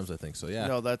couple times, I think. So yeah.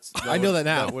 No, I know that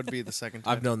now. That would be the second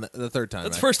time. I've known that the third time.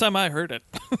 That's the first time I heard it.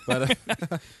 But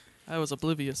I was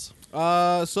oblivious.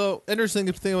 so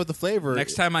interesting thing about the flavor.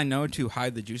 Next time I know to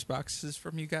hide the juice boxes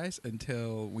from you guys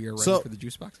until we are ready So, for the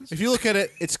juice boxes. if you look at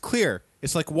it, it's clear.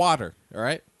 It's like water. All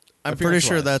right. I'm pretty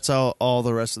sure Appearance-wise. that's how all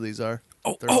the rest of these are.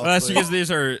 They're all that's clear. because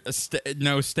these are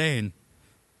no stain.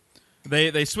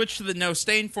 They switched to the no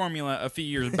stain formula a few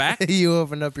years back. You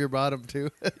opened up your bottom too.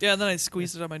 Yeah, and then I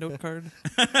squeezed it on my note card.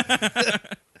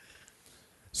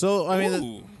 So I mean,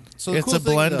 Ooh. so the It's cool a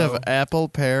thing, blend though- of apple,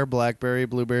 pear, blackberry,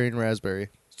 blueberry, and raspberry.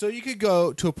 So you could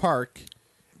go to a park,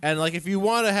 and like if you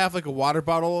want to have like a water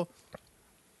bottle,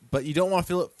 but you don't want to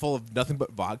fill it full of nothing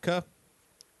but vodka,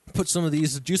 put some of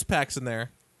these juice packs in there,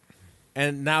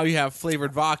 and now you have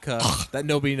flavored vodka that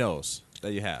nobody knows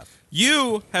that you have.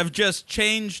 You have just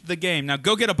changed the game. Now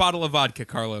go get a bottle of vodka,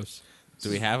 Carlos. Do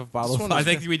we have a bottle This of one I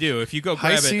vodka? think we do. If you go High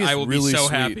grab C it, is I will really be so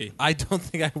sweet. happy. I don't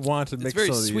think I want to It's mix very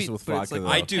some of these sweet, with but vodka. it's like though.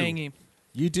 I do. tangy.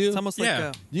 You do? It's almost Yeah.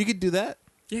 like You could do that.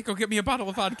 Yeah, go get me a bottle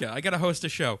of vodka. I got to host a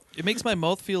show. it makes my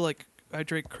mouth feel like I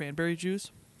drank cranberry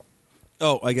juice.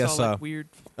 Oh, I It's guess. all like weird.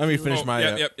 Let me feeling. finish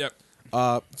my. Yep.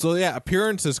 So yeah,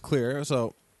 appearance is clear.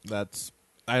 So that's.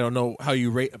 I don't know how you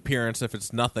rate appearance if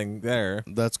it's nothing there.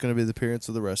 That's going to be the appearance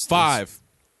of the rest. 5.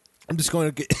 I'm just going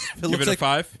to get. If it Give looks it a like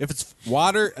 5. If it's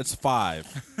water, it's 5.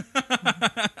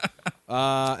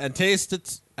 And taste,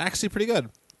 it's actually pretty good.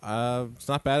 It's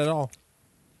not bad at all.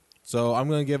 So I'm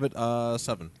going to give it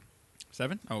 7.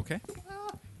 7? Okay.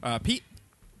 Pete?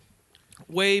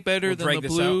 Way better We'll than drag the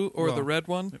this blue out. or the Well- red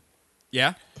one.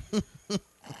 Yeah?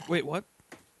 Wait, what?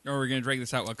 Or we're going to drag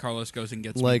this out while Carlos goes and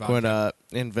gets me Like vodka.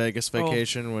 when in Vegas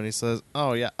Vacation when he says,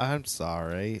 "Oh yeah, I'm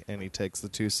sorry," and he takes the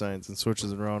two signs and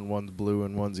switches it around. One's blue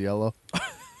and one's yellow.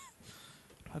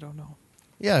 I don't know.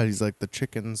 Yeah, he's like the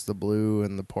chicken's the blue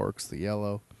and the pork's the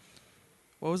yellow.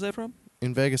 What was that from?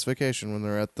 In Vegas Vacation when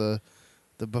they're at the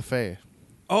buffet.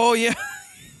 Oh yeah.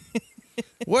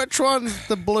 Which one's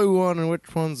the blue one and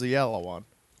which one's the yellow one?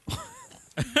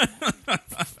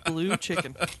 Blue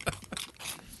chicken.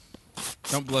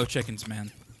 Don't blow chickens,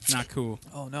 man. Not cool.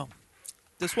 Oh no.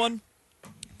 This one.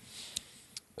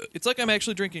 It's like I'm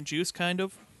actually drinking juice, kind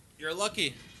of. You're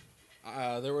lucky.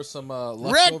 There was some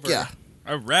Wreck leftover. ya!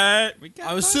 All right. We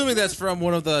got I'm assuming that's from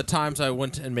one of the times I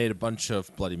went and made a bunch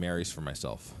of Bloody Marys for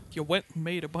myself. You went and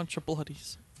made a bunch of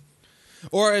bloodies.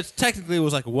 Or it technically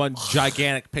was like one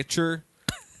gigantic picture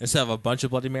instead of a bunch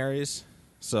of Bloody Marys.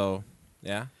 So,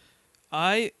 yeah.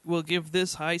 I will give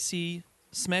this High C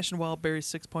Smash and Wild Berry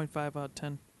 6.5 out of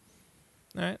 10.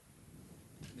 All right.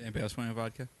 Anybody else want a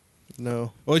vodka?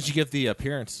 No. What did you give the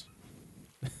appearance?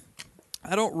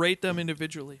 I don't rate them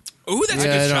individually. Ooh, that's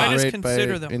Yeah, a I good don't shot. I just rate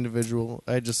consider by them. individual.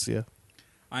 I just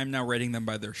I'm now rating them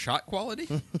by their shot quality.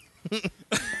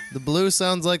 The blue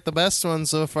sounds like the best one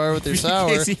so far with your sour.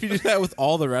 Casey, if you do that with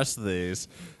all the rest of these,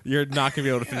 you're not going to be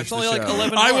able to finish it's only the like show.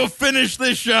 11 I more. will finish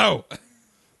this show.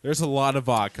 There's a lot of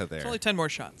vodka there. It's only 10 more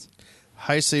shots.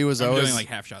 High C was I'm always doing like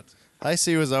half shots. High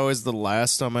C was always the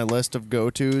last on my list of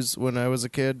go-tos when I was a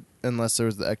kid, unless there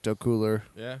was the Ecto Cooler.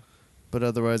 Yeah. But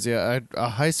otherwise, yeah,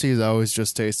 High C's always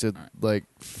just tasted like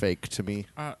fake to me.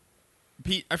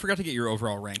 Pete, I forgot to get your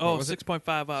overall rank. Oh, What was 6.5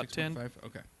 out of 10. 6.5?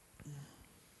 Okay.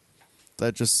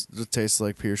 That just tastes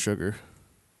like pure sugar.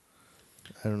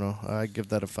 I don't know. I give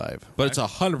that a 5. But it's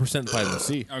 100% vitamin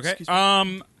C. Okay. Excuse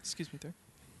me. Excuse me there.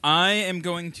 I am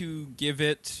going to give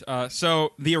it.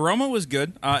 So the aroma was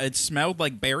good. It smelled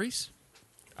like berries.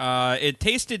 It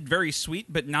tasted very sweet,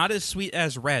 but not as sweet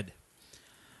as red.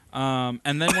 And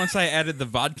then once I added the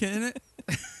vodka in it,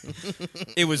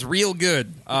 it was real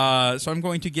good. So I'm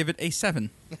going to give it a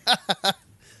 7.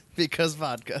 Because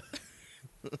vodka.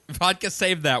 Vodka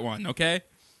saved that one. Okay.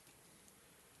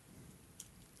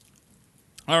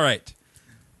 All right.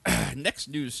 Next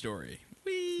news story.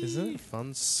 Whee! Isn't it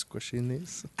fun squishing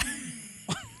these?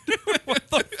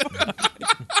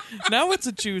 Now it's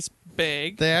a juice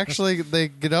bag. They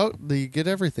get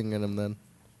everything in them then.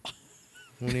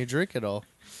 When you drink it all.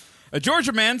 A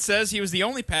Georgia man says he was the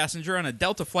only passenger on a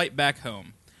Delta flight back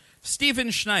home. Stephen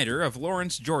Schneider of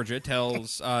Lawrence, Georgia,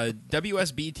 tells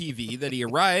WSB-TV that he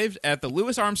arrived at the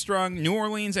Louis Armstrong New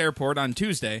Orleans airport on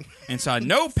Tuesday and saw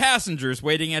no passengers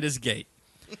waiting at his gate.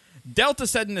 Delta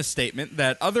said in a statement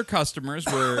that other customers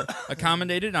were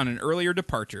accommodated on an earlier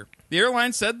departure. The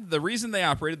airline said the reason they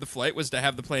operated the flight was to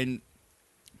have the plane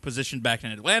positioned back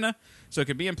in Atlanta so it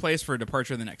could be in place for a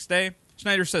departure the next day.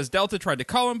 Schneider says Delta tried to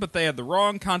call him, but they had the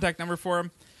wrong contact number for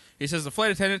him. He says the flight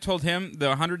attendant told him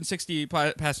the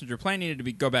 160-passenger plane needed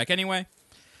to go back anyway,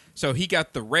 so he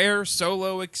got the rare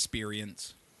solo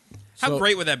experience. How So-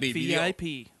 great would that be?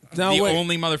 VIP. Now, the wait,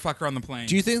 only motherfucker on the plane.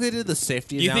 do you think they did the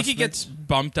safety Do you think announcement? he gets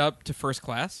bumped up to first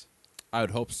class? I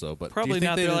would hope so, but Probably do you think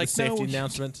not. they They're did like, the safety no, we-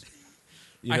 announcement?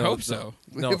 You I know, hope so.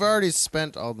 No. We've already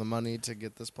spent all the money to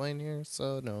get this plane here,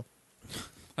 so no.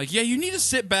 Like, yeah, you need to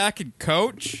sit back and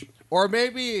coach. Or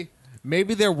maybe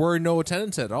there were no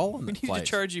attendants at all on We the need flight.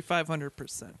 to charge you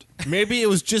 500%. Maybe it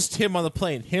was just him on the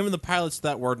plane. Him and the pilots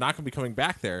that were not going to be coming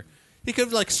back there. He could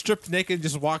have like stripped naked and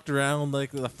just walked around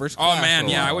like the first Oh class. man, for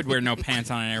a yeah, I while. would wear no pants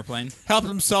on an airplane. Helped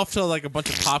himself to like a bunch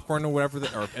of popcorn or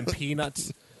whatever, and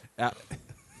peanuts. What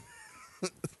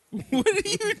do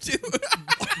you do?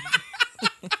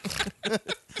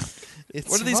 It's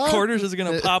One of these fun. quarters is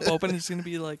going to pop open and it's going to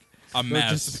be like, A It would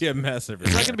mess. just be a mess. it's not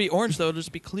Everywhere. going to be orange though, it'll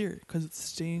just be clear because it's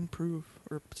stain proof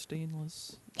or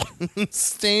stainless.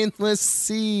 Stainless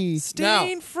sea.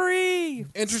 Stain free!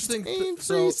 Interesting.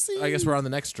 Stain-free So I guess we're on the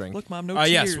next drink. Look, Mom, no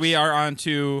Yes, tears. we are on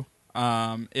to.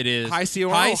 It is High C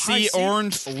Orange. High Oh, C High C.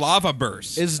 Orange Lava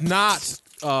Burst. Is not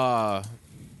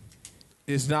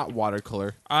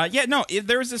watercolor. Yeah, no,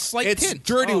 there's a slight It's tint.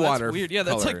 dirty Oh, that's water. weird. Yeah,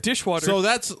 that's color. like dishwater. So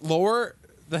that's lower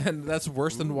than that's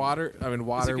worse than water. I mean,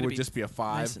 water gonna would be just be a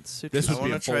 5. nice and citrus? This I would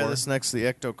be want a to try 4. this next to the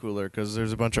Ecto Cooler because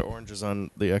there's a bunch of oranges on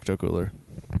the Ecto Cooler.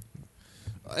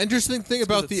 Interesting thing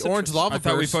about the it's orange citrus. lava I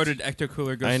thought we burst. voted Ecto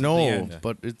Cooler goes I to the know, end.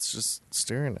 but it's just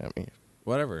staring at me.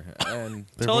 Whatever. And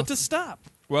They're Tell both- it to stop.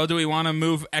 Well, do we want to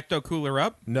move Ecto Cooler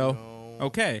up? no.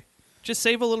 Okay. Just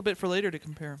save a little bit for later to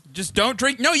compare 'em. Just don't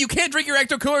drink. No, you can't drink your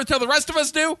Ecto Cooler until the rest of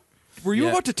us do. Were you Yeah.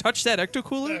 about to touch that Ecto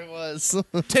Cooler? It was.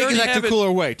 Take his already have Ecto it- Cooler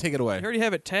away. Take it You away. already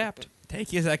have it tapped.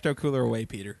 Take his Ecto Cooler away,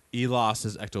 Peter. He lost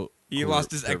his Ecto. He Cooler lost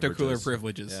his Ecto Cooler privileges.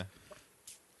 privileges. Yeah.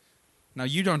 Now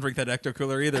you don't drink that Ecto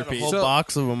Cooler either, a Pete. whole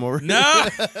box of them over here. No.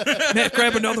 Matt,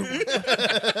 grab another one.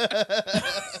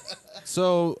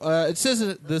 So it says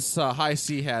that this high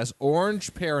C has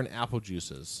orange, pear, and apple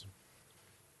juices,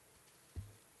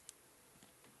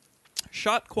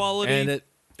 Shot quality. and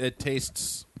it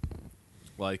tastes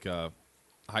like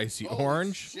high C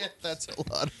orange. Shit, that's a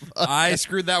lot of I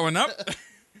screwed that one up.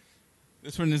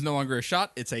 This one is no longer a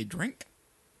shot; it's a drink.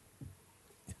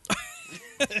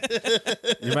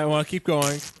 You might want to keep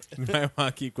going. You might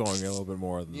want to keep going a little bit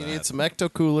more than You that. need some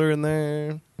Ecto Cooler in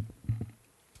there.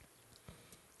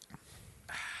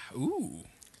 Ooh.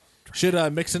 Should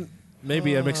mix in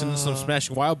mix in some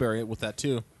Smashing Wildberry with that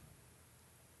too.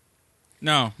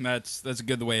 No, that's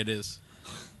good the way it is.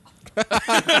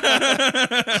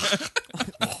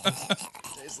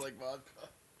 Tastes like vodka.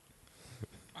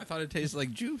 I thought it tasted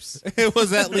like juice. It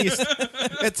was at least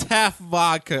it's half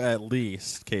vodka at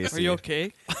least. Casey, Are you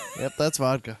okay? Yep, that's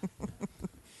vodka.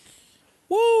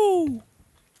 Woo!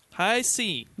 High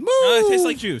C. No, it tastes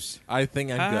like juice. I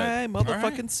think I'm High good. motherfucking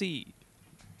right. C.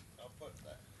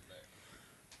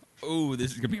 Ooh,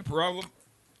 this is gonna be a problem.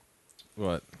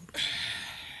 What?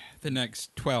 The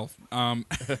next 12. Oh,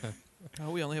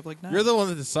 we only have like 9. You're the one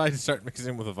that decided to start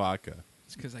mixing with the vodka.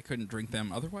 It's because I couldn't drink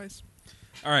them otherwise.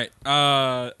 All right.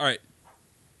 All right.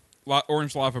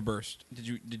 Orange Lava Burst. Did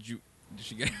you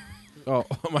get? Oh,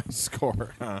 my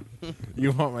score. Huh?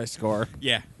 You want my score?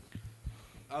 Yeah.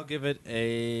 I'll give it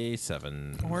a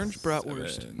 7. Orange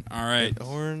bratwurst. All right.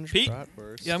 Orange Pete?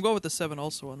 bratwurst. Yeah, I'm going with the 7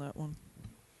 also on that one.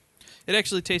 It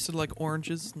actually tasted like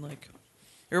oranges and like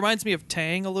it reminds me of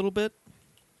Tang a little bit.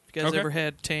 If you guys Okay. ever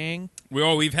had Tang?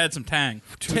 We've had some Tang.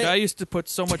 Dude, I used to put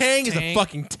so much Tang is a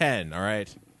fucking 10, all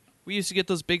right? We used to get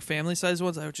those big family size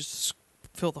ones. I would just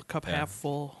fill the cup Yeah. half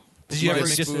full. Did you Like ever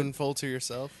a just spoonful to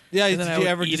yourself? Yeah, And then did I you would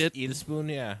ever eat just it. eat a spoon?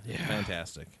 Yeah. Yeah.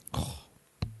 Fantastic.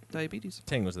 Diabetes.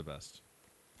 Tang was the best.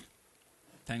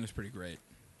 Tang was pretty great.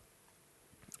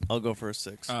 I'll go for a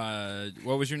 6.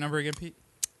 What was your number again, Pete?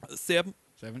 7.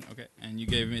 7. Okay. And you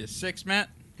gave me a 6, Matt.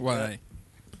 Why?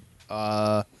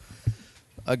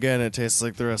 Again, it tastes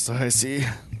like the rest of High C.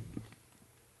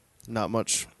 Not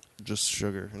much, just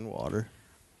sugar and water.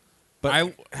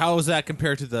 But how is that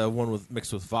compared to the one with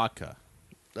mixed with vodka?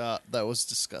 That was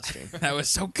disgusting. That was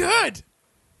so good.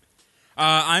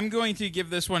 I'm going to give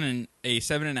this one a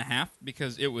 7.5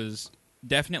 because it was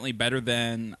definitely better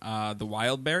than the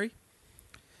wild berry.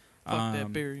 Fuck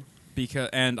that berry. Because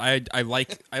I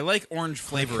like orange I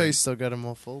flavoring. still got them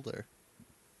all full there.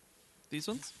 These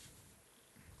ones?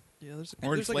 Yeah, there's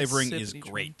Orange there's like a flavoring sip is in each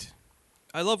one. great.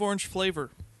 I love orange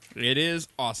flavor. It is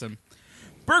awesome.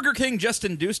 Burger King just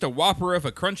induced a Whopper of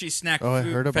a crunchy snack Oh, I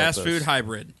food, heard about fast this. food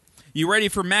hybrid. You ready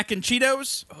for mac and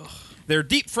Cheetos? They're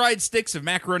deep fried sticks of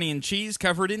macaroni and cheese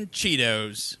covered in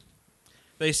Cheetos.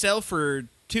 They sell for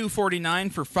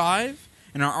 $2.49 for 5,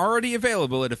 and are already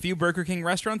available at a few Burger King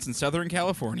restaurants in Southern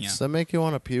California. Does that make you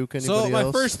want to puke? Anybody So my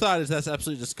else? first thought is that's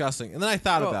absolutely disgusting, and then I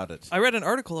thought about it. I read an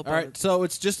article about All right, it. so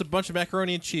it's just a bunch of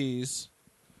macaroni and cheese,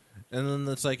 and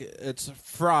then it's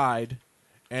fried,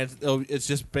 and it's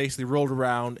just basically rolled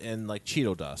around in like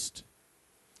Cheeto dust.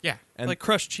 Yeah. And Like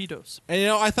crushed Cheetos. and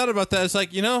I thought about that. It's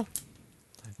like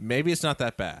maybe it's not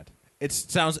that bad. It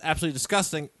sounds absolutely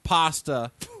disgusting.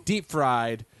 Pasta, deep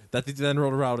fried, that they then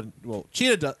rolled around in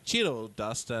Cheeto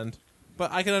dust,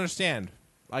 but I can understand.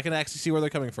 I can actually see where they're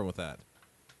coming from with that.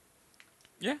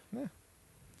 Yeah.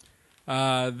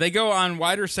 They go on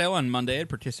wider sale on Monday at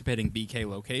participating BK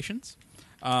locations.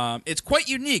 It's quite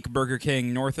unique, Burger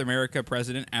King North America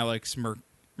President Alex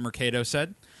Mercado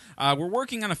said. We're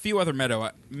working on a few other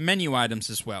menu items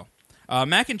as well.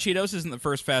 Mac and Cheetos isn't the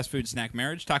first fast food snack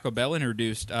marriage. Taco Bell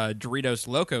introduced Doritos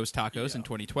Locos Tacos in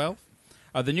 2012.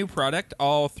 The new product,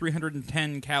 all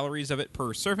 310 calories of it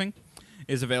per serving,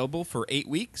 is available for 8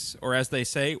 weeks, or as they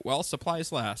say, while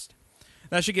supplies last.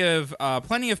 That should give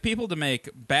plenty of people to make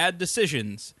bad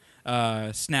decisions,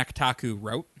 Snack Taku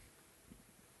wrote.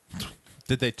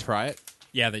 Did they try it?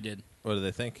 Yeah, they did. What do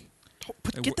they think?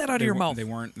 Get that out of your mouth. They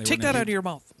weren't. Take that out of your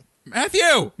mouth.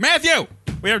 Matthew!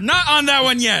 We are not on that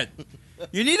one yet.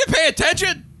 You need to pay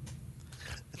attention.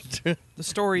 The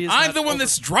story is I'm not the one over.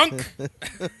 that's drunk.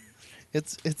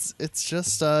 It's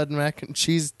just mac and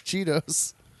cheese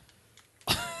Cheetos.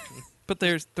 But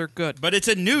they're good. But it's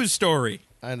a news story.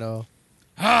 I know.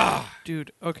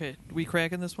 Dude, okay. We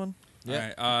cracking this one?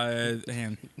 Yeah. All right, hang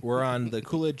on. We're on the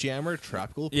Kool-Aid Jammer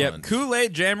Tropical Punch. Yep,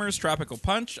 Kool-Aid Jammers Tropical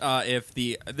Punch.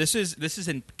 This is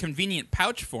in convenient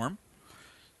pouch form.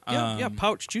 Yeah,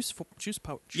 pouch. Juice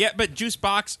pouch. Yeah, but juice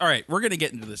box. All right, we're gonna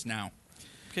get into this now.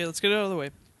 Okay, let's get it out of the way.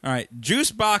 All right,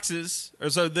 juice boxes.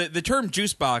 So the term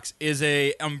juice box is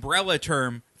a umbrella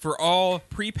term for all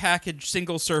prepackaged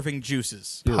single-serving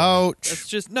juices. Pouch. That's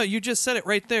just you just said it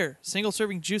right there. Single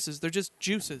serving juices. They're just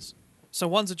juices. So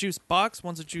one's a juice box,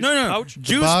 one's a juice No. pouch.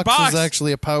 Juice box, box is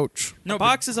actually a pouch. No, a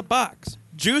box is a box.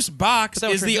 juice box But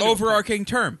that is was the transmitted with overarching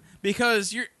term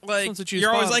because you're like one's a juice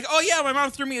you're always bottle. like, oh yeah, my mom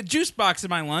threw me a juice box in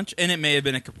my lunch, and it may have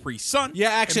been a Capri Sun. Yeah,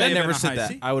 actually, It I may have never been a said High that.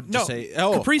 C. I would No, just say,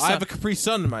 Capri I have Sun. a Capri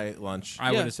Sun in my lunch.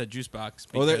 I Yeah. would have said juice box.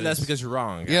 Well, Because, that's because you're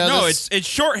wrong. Yeah, no, this- it's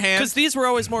shorthand. Because these were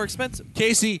always more expensive.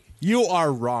 Casey, you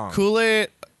are wrong. Kool-Aid,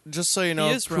 just so you know,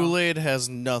 He is wrong. Kool-Aid has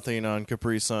nothing on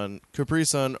Capri Sun. Capri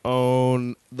Sun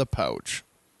own the pouch.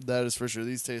 That is for sure.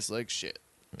 These taste like shit.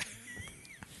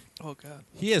 Oh god.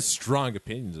 He has strong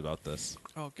opinions about this.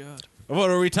 Oh god.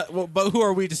 What are we? But who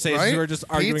are we to say? Right? We're just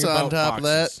arguing Pizza about on top of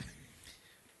boxes.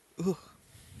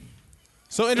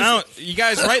 So I interesting. don't, you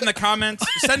guys write in the comments,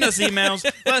 send us emails,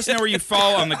 let us know where you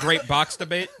fall on the great box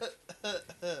debate.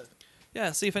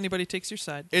 Yeah, see if anybody takes your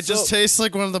side. It just tastes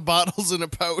like one of the bottles in a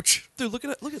pouch. Dude, look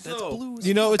at it. Look at that. It's blue. as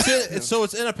You know,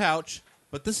 it's in a pouch,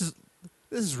 but this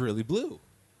is really blue.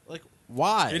 Like,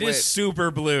 why? It is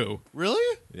super blue.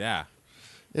 Really? Yeah.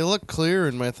 It looked clear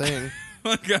in my thing.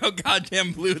 Look how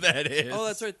goddamn blue that is. Oh,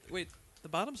 that's right. Wait, the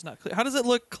bottom's not clear. How does it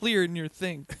look clear in your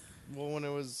thing? Well, when it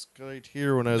was right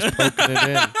here, when I was poking it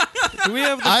in. Do we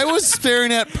have the I was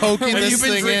staring at poking Have this you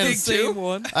been thing drinking in. same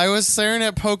one? I was staring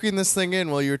at poking this thing in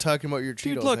while you were talking about your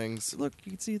Dude, Cheeto look. things. Look,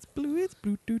 you can see it's blue. It's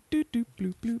blue. Blue, blue, blue,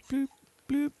 blue, blue, blue,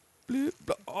 blue, blue.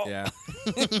 Oh. Yeah.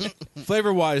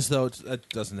 Flavor wise, though, it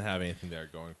doesn't have anything there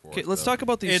going for it. Okay, let's so. talk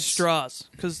about these It's- straws.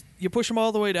 Because you push them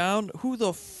all the way down. Who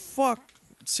the fuck?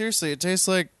 Seriously, it tastes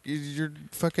like your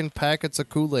fucking packets of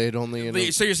Kool-Aid only in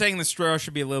a... So you're saying the straw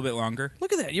should be a little bit longer?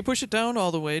 Look at that. You push it down all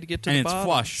the way to get to And the it's bottom.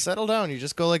 flush. Settle down. You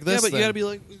just go like Yeah, this. but you then. gotta be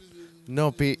like. No,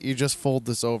 Pete, you just fold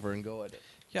this over and go at it.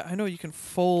 Yeah, I know you can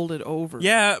fold it over.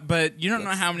 Yeah, but you don't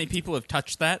know how many people have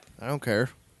touched that. I don't care.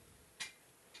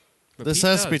 But This Pete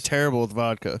has to be does. terrible with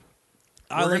vodka.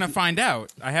 We're going to find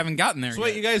out. I haven't gotten there So wait,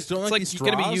 yet. you guys don't It's like like these you're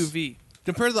gonna be straws? UV.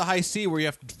 Compared to the high C where you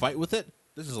have to fight with it,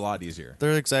 this is a lot easier.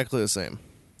 They're exactly the same.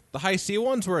 The high C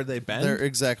ones where they bend, They're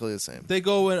exactly the same. they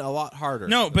go in a lot harder.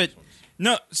 No, but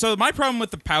no. So my problem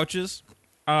with the pouches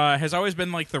has always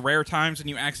been like the rare times when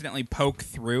you accidentally poke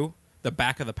through the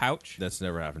back of the pouch. That's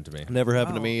never happened to me. Never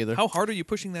happened to Wow. me either. How hard are you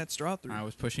pushing that straw through? I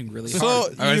was pushing really So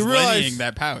hard. I was you realize- lineating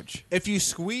that pouch. If you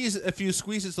squeeze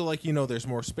it so like there's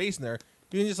more space in there,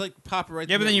 you can just like pop it right.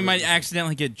 Yeah, but through then it you might really-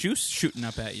 accidentally get juice shooting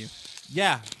up at you.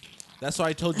 Yeah, that's why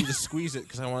I told you to squeeze it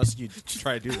because I want to see you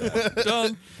try to do that.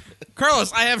 Done.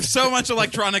 Carlos, I have so much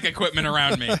electronic equipment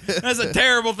around me. That's a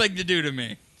terrible thing to do to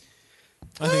me.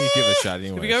 I think you give it a shot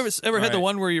anyway. Have you ever had the Right.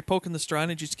 one where you're poking the straw and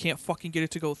you just can't fucking get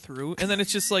it to go through, and then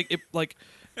it's just like it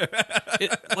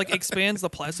expands the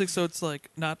plastic so it's like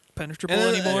not penetrable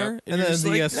anymore, And you're then just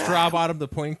the like, straw bottom, the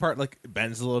pointing part, like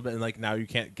bends a little bit, and like now you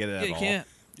can't get it yeah, at you all. can't.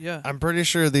 Yeah. I'm pretty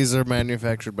sure these are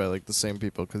manufactured by like the same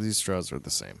people because these straws are the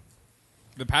same.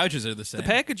 The pouches are the same. The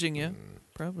packaging, yeah.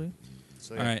 Probably.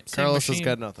 So, All right. Same Carlos has machine.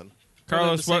 got nothing.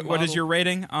 Carlos, the same what is model. your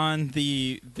rating on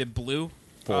the blue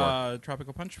 4.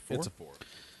 tropical punch? 4. It's a 4.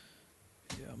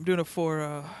 Yeah, I'm doing a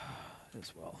 4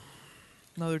 as well.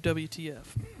 Another WTF.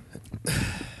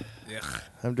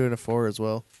 I'm doing a 4 as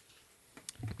well.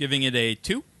 Giving it a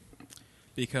 2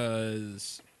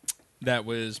 because that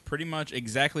was pretty much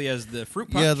exactly as the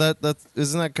fruit punch. Yeah, that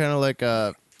isn't that kind of like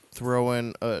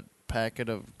throwing a packet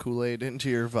of Kool-Aid into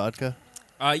your vodka?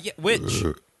 Yeah, which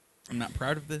I'm not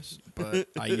proud of this, but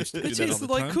I used to do It that all tasted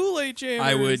the like time. Kool-Aid Jammers.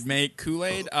 I would make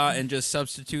Kool-Aid and just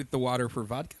substitute the water for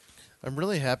vodka. I'm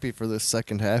really happy for this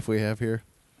second half we have here.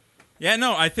 Yeah,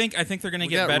 no, I think they're gonna We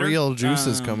get got better. real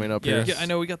juices coming up yes. here. Yeah, I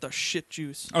know we got the shit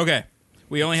juice. Okay,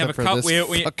 we only Except have a for couple. this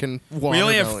We fucking we only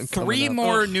watermelon have coming 3 up.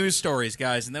 more Ugh. news stories,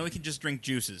 guys, and then we can just drink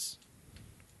juices.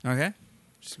 Okay,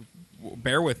 just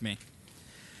bear with me.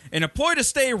 In a ploy to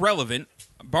stay relevant,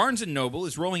 Barnes & Noble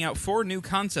is rolling out 4 new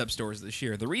concept stores this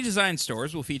year. The redesigned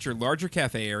stores will feature larger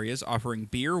cafe areas offering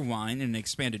beer, wine, and an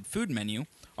expanded food menu,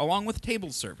 along with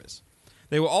table service.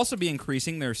 They will also be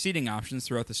increasing their seating options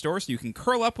throughout the store so you can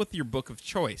curl up with your book of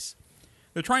choice.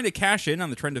 They're trying to cash in on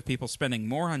the trend of people spending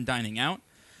more on dining out,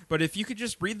 but if you could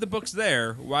just read the books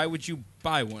there, why would you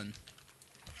buy one?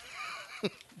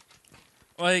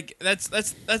 Like that's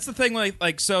the thing.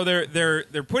 Like so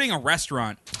they're putting a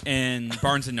restaurant in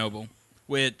Barnes and Noble,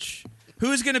 which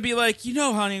who's gonna be like,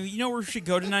 honey, you know where we should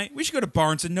go tonight? We should go to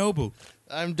Barnes and Noble.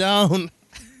 I'm down.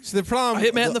 See, the problem. I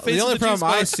hit Matt in the face The only with the juice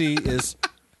problem I bar. see is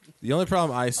the only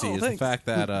problem I see Oh, is thanks. the fact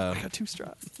that I got 2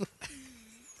 straws.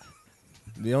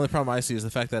 the only problem I see is the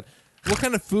fact that what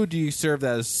kind of food do you serve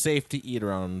that is safe to eat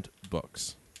around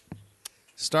books?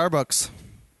 Starbucks.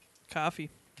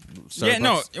 Coffee. Yeah,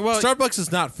 no, well- Starbucks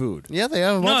is not food. Yeah, they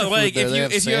have a bunch No, of food like, there. if They you-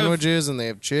 have if you have- sandwiches and they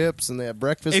have chips and they have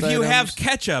breakfast If you items. have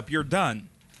ketchup, you're done.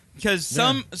 Because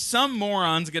some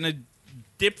moron's gonna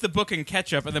dip the book in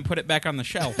ketchup and then put it back on the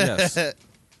shelf. Yes,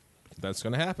 that's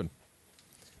going to happen.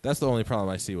 That's the only problem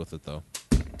I see with it, though.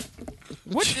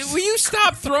 What? Will you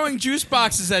stop throwing juice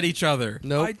boxes at each other?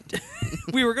 Nope.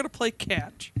 We were going to play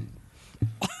catch.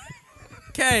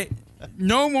 Okay,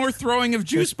 no more throwing of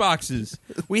juice boxes.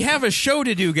 We have a show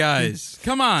to do, guys.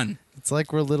 Come on. It's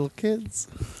like we're little kids.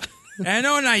 I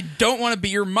know, and I don't want to be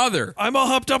your mother. I'm all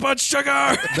hopped up on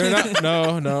sugar. They're not.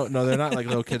 No, they're not like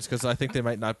little kids because I think they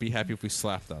might not be happy if we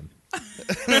slap them.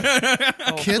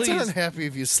 Oh, Kids please. aren't happy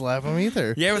if you slap them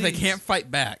either. Yeah, but they can't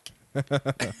fight back.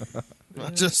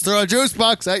 Just throw a juice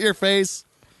box at your face.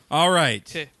 All right.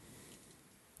 Okay.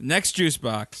 Next juice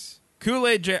box.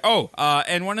 Kool-Aid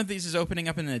and one of these is opening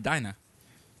up in Edina.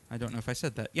 I don't know if I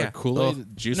said that. Yeah. A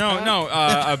Kool-Aid juice. No, pack?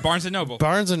 no, Barnes & Noble.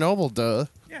 Barnes and Noble, duh.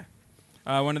 Yeah.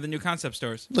 One of the new concept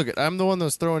stores. Look, I'm the one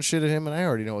that's throwing shit at him, and I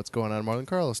already know what's going on more than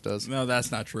Carlos does. No,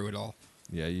 that's not true at all.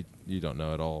 Yeah, you don't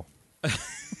know at all. You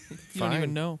don't Fine.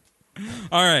 even know.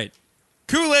 All right.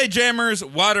 Kool-Aid Jammers,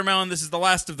 watermelon. This is the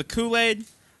last of the Kool-Aid.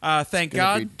 Thank It's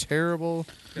gonna God. be terrible.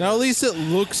 Now at least it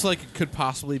looks like it could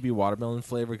possibly be watermelon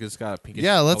flavor because it's got a pinkish.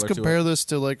 Yeah, let's color to compare it. this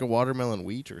to like a watermelon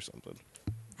wheat or something.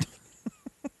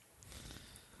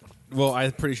 Well,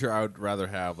 I'm pretty sure I would rather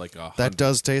have like a. That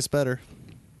does taste better.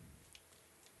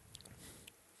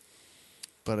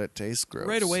 But it tastes gross.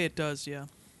 Right away it does, yeah.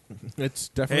 It's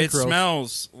definitely It gross.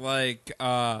 smells like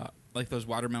those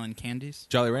watermelon candies.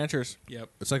 Jolly Ranchers. Yep.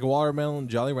 It's like a watermelon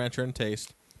Jolly Rancher in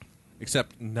taste,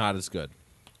 except not as good.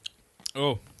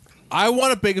 Oh. I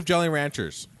want a bag of Jolly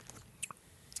Ranchers.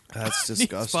 That's Needs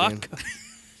disgusting. vodka.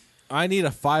 I need a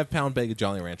 5-pound bag of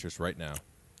Jolly Ranchers right now.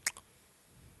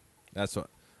 That's what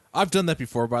I've done that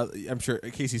before, but I'm sure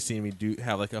Casey's seen me do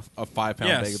have like a 5-pound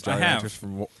Yes, bag of I Jolly have. Ranchers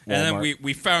from Walmart. And then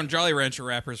we found Jolly Rancher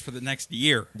wrappers for the next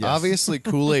year. Yes. Obviously,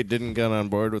 Kool-Aid didn't get on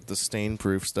board with the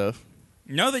stain-proof stuff.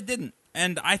 No, they didn't.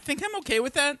 And I think I'm okay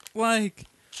with that. Like,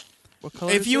 What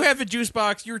color if is you it? have a juice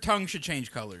box, your tongue should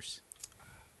change colors.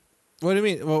 What do you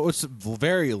mean? Well, it's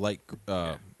very light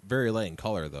in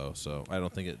color though, so I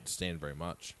don't think it stained very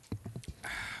much.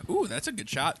 Ooh, that's a good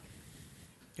shot.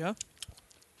 Yeah.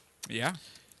 Yeah.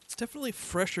 It's definitely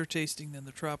fresher tasting than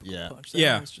the tropical Yeah. punch. That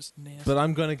Yeah. one was just nasty. But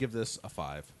I'm gonna give this a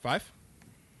 5. 5?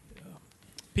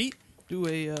 Pete? Do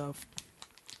a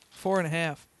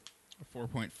 4.5. A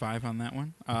 4.5 on that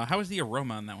one. How was the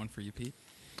aroma on that one for you, Pete?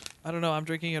 I don't know. I'm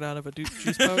drinking it out of a juice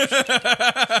pouch.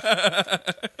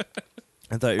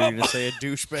 I thought you were going to say a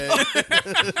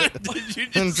douchebag. Did you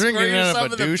I'm drinking out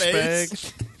of a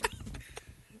douchebag.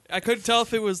 I couldn't tell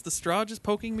if it was the straw just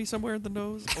poking me somewhere in the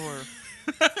nose or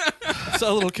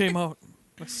so a little came out.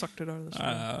 I sucked it out of the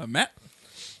straw. Matt?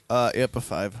 Yep, a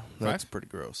 5. That's 5? pretty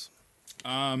gross.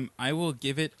 I will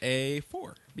give it a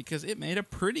 4 because it made a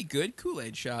pretty good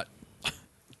Kool-Aid shot.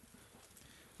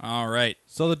 All right.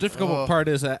 So the difficult part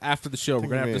is that after the show, we're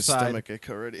gonna have to decide. Stomach ache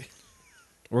already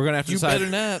We're gonna have to You decide. better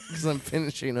not. because I'm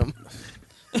finishing them.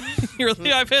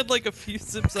 Really, I've had like a few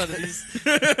sips out of these.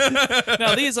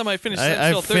 Now these I might finish. I'm I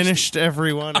still thirsty. finished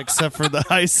every one except for the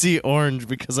High C Orange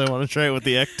because I want to try it with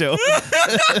the Ecto.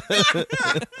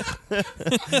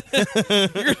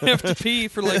 You're gonna have to pee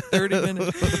for like 30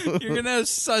 minutes. You're going to have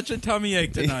such a tummy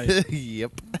ache tonight.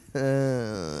 Yep.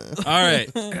 All right.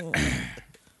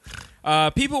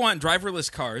 People want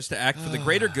driverless cars to act for the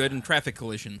greater good in traffic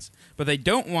collisions, but they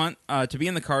don't want to be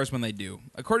in the cars when they do.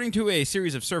 According to a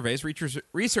series of surveys,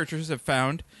 researchers have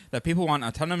found that people want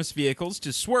autonomous vehicles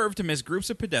to swerve to miss groups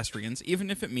of pedestrians, even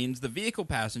if it means the vehicle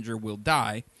passenger will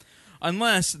die,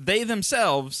 unless they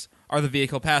themselves are the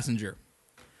vehicle passenger.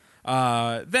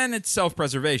 Then it's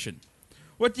self-preservation.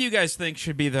 What do you guys think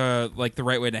should be the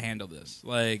right way to handle this?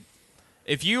 Like,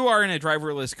 if you are in a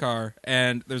driverless car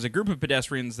and there's a group of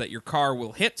pedestrians that your car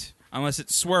will hit unless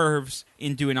it swerves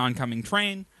into an oncoming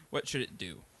train, what should it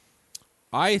do?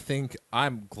 I think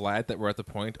I'm glad that we're at the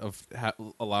point of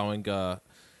allowing,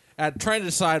 at trying to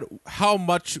decide how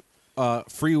much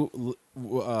free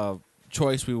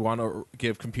choice we want to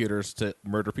give computers to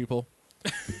murder people.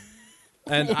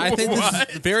 And I think this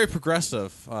is very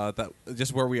progressive. That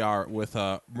just where we are with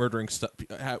murdering stuff,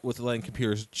 with letting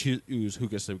computers choose who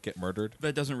gets to get murdered.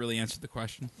 That doesn't really answer the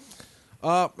question.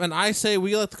 And I say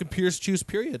we let the computers choose.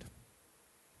 Period.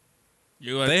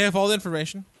 They have all the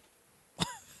information.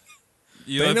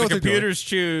 You They let know the what they're doing. computers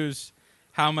choose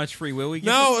how much free will we give.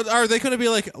 No, are they going to be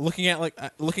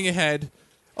looking ahead?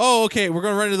 Oh, okay, we're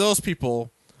going to run into those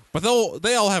people, but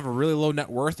they all have a really low net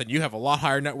worth, and you have a lot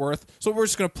higher net worth, so we're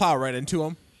just going to plow right into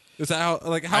them. Is that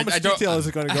how much detail is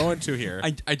it going to go into here?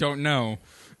 I don't know.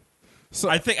 So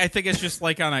I think it's just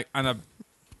like on a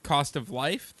cost of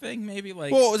life thing, maybe.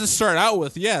 Like, well, to start out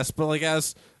with, yes, but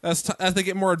as they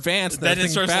get more advanced, then they're it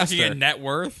starts faster. looking at net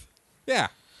worth Yeah.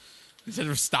 instead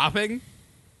of stopping.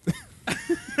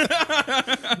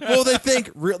 Well, they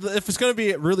think if it's going to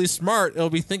be really smart, it'll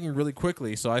be thinking really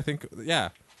quickly. So I think, yeah.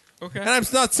 Okay. And I'm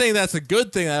not saying that's a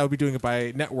good thing that I would be doing it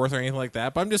by net worth or anything like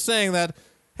that, but I'm just saying that,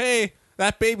 hey,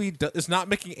 that baby is not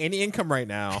making any income right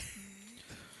now.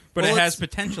 But well, it has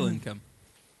potential income.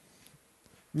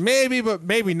 Maybe, but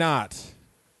maybe not.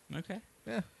 Okay.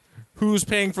 Yeah. Who's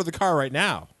paying for the car right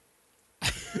now?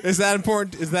 Is that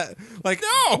important? Is that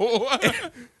No,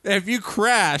 if you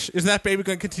crash, is that baby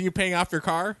going to continue paying off your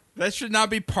car? that should not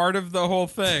be part of the whole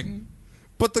thing.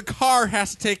 But the car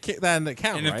has to take that into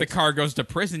account, And if the car goes to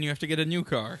prison, you have to get a new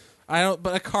car.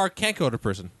 But a car can't go to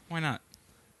prison Why not?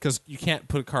 because you can't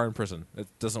put a car in prison. It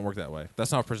doesn't work that way.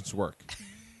 That's not how prisons work.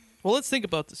 Well, let's think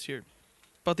about this here,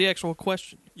 about the actual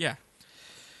question. Yeah.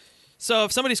 So,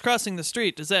 if somebody's crossing the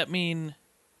street, does that mean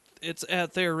it's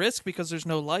at their risk because there's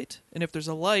no light? And if there's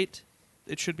a light,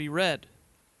 it should be red,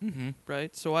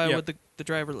 right? So why Yep. would the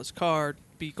driverless car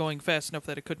be going fast enough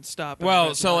that it couldn't stop? at a Well,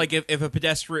 red so light? like if a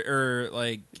pedestrian or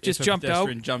Just if a jumped out?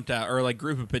 pedestrian jumped out, or like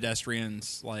group of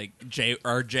pedestrians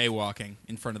are jaywalking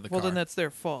in front of the well, car. then that's their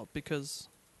fault because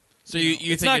so you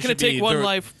it's think not it going should to take be one the-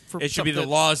 life for It should be the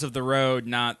something laws of the road,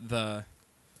 not the.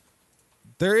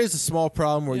 There is a small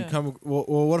problem where Yeah. you come. Well,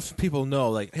 what if people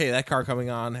know, hey, that car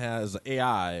coming on has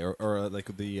AI or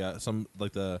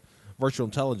the virtual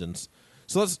intelligence.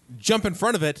 So let's jump in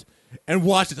front of it and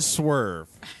watch it swerve.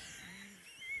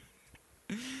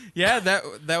 Yeah, that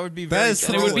would be That very. is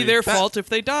And it would be Totally. their That- fault if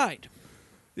they died.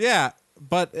 Yeah,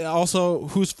 but also,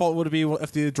 whose fault would it be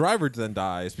if the driver then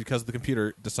dies because the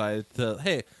computer decided to,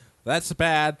 hey, that's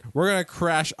bad. We're gonna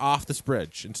crash off this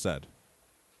bridge instead.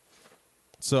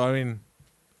 So I mean,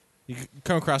 you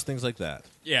come across things like that.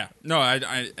 Yeah. No,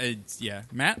 yeah.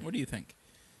 Matt, what do you think?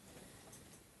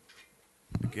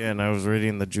 Again, I was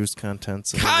reading the juice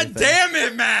contents. And God everything. damn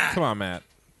it, Matt! Come on, Matt.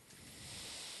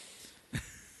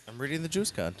 I'm reading the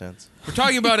juice contents. We're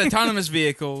talking about autonomous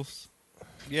vehicles.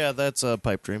 Yeah, that's a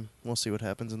pipe dream. We'll see what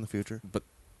happens in the future. But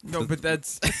No, but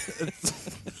that's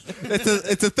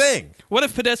it's a thing. What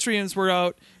if pedestrians were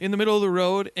out in the middle of the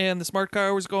road and the smart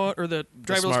car was going, or the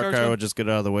The driverless smart car? car was going? would just get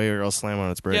out of the way or else slam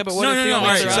on its brakes. Yeah, but what no, if no, the no. only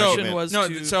All other right, so option was no,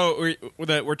 to? so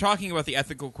we're talking about the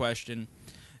ethical question.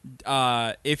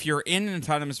 If you're in an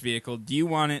autonomous vehicle, do you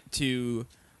want it to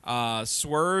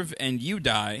swerve and you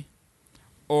die,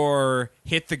 or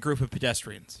hit the group of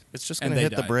pedestrians? it's just and going to they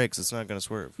hit the die? brakes. It's not going to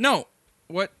swerve. No,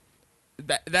 what?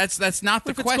 That's not the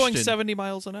What if it's question. going 70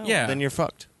 miles an hour? Yeah. Then you're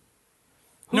fucked.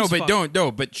 No, Who's but fucked? don't.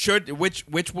 No, but should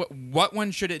what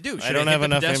one should it do? Should I don't it hit have the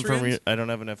enough pedestrians? I don't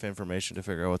have enough information to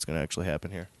figure out what's going to actually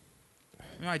happen here.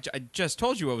 I just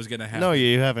told you what was going to happen. No,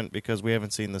 you haven't, because we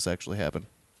haven't seen this actually happen.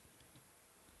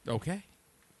 Okay.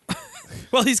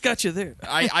 Well, he's got you there.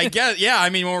 I guess, yeah, I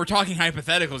mean, when we're talking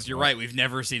hypotheticals, you're right. We've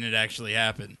never seen it actually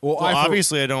happen. Well, Well,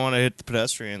 obviously, I don't want to hit the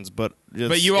pedestrians, but you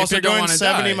also if you're don't going wanna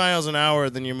 70 die. miles an hour,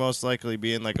 then you're most likely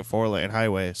be in like a 4-lane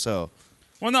highway. So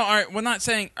Well, no, all right, we're not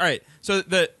saying... All right, so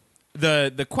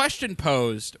the question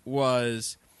posed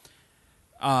was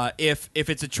if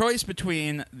it's a choice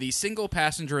between the single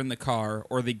passenger in the car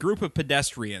or the group of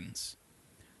pedestrians,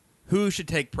 who should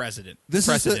take precedent?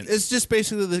 It's just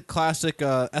basically the classic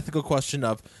ethical question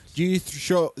of do you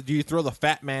throw the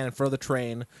fat man in front of the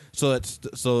train so it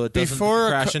doesn't Before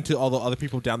a crash into all the other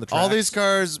people down the track? all these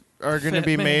cars are going to Fat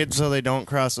be man. made so they don't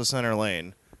cross the center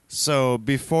lane. So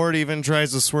before it even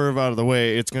tries to swerve out of the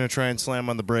way, it's going to try and slam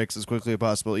on the brakes as quickly as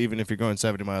possible, even if you're going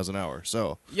 70 miles an hour.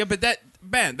 So Yeah, but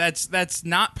that's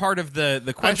not part of the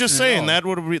question. I'm just at saying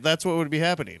all. that's what would be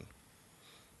happening.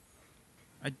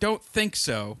 I don't think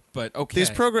so, but okay.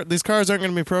 These cars aren't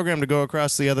going to be programmed to go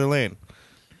across the other lane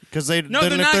because No, then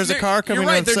they're if not. there's a car coming You're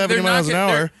right, on they're 70 not miles an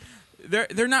gonna- hour.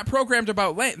 They're not programmed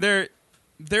about lane.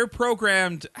 They're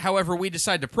programmed however we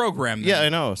decide to program them. Yeah, I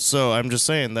know. So I'm just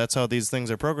saying that's how these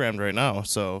things are programmed right now.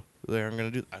 So they aren't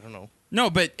going to do. I don't know. No,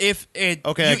 but if it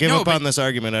Okay, I give up on this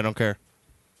argument. I don't care.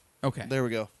 Okay. There we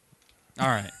go. All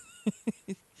right.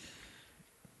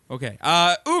 Okay.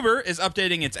 Uber is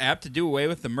updating its app to do away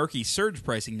with the murky surge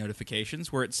pricing notifications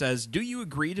where it says, do you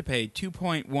agree to pay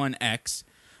 2.1x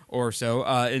or so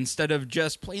instead of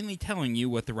just plainly telling you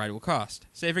what the ride will cost,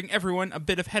 saving everyone a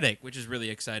bit of headache, which is really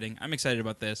exciting. I'm excited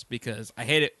about this because I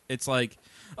hate it. It's like,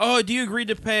 oh, do you agree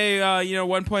to pay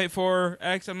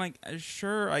 1.4x? I'm like,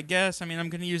 sure, I guess. I mean, I'm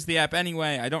going to use the app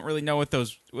anyway. I don't really know what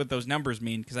those numbers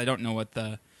mean because I don't know what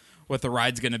the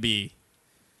ride's going to be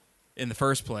in the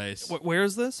first place. Where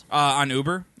is this? On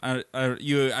Uber. I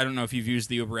don't know if you've used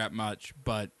the Uber app much,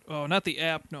 but Oh, not the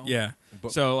app. No. yeah.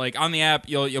 So like on the app,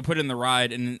 you'll put in the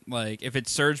ride, and like if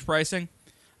it's surge pricing,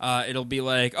 it'll be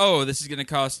like, oh, this is going to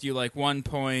cost you like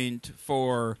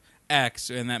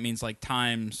 1.4x, and that means like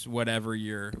times whatever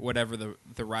the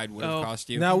ride would have Oh. cost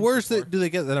you. Now, do they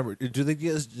get the number? Do they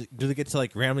get to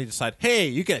like randomly decide? Hey,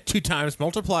 you get a 2 times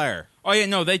multiplier. Oh yeah,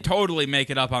 no, they totally make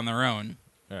it up on their own.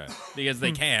 All right. Because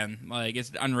they can. Like, it's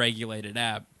an unregulated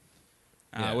app,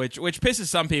 Yeah. which pisses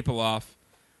some people off.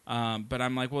 But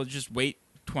I'm like, well, just wait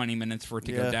 20 minutes for it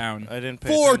to go down. I didn't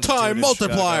pay 4 attention to it time in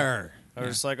multiplier. Chicago. I was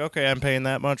just like, okay, I'm paying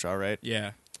that much. All right.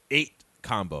 Yeah. 8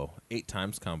 combo. 8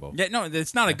 times combo. Yeah, no,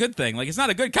 it's not a good thing. Like, it's not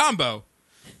a good combo.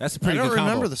 That's a I pretty don't good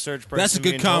combo. remember the surge price. That's a good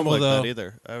being told combo, like though. That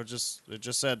either. It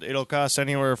just said it'll cost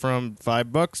anywhere from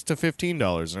 $5 to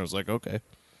 $15, and I was like, okay.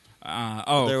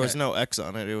 There was okay. no X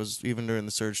on it. It was even during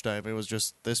the surge time. It was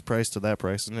just this price to that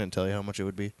price, and it didn't tell you how much it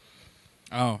would be.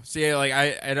 Oh, see, like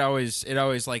it always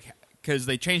like because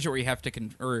they changed it where you have to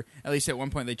or at least at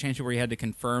one point they changed it where you had to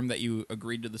confirm that you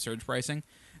agreed to the surge pricing,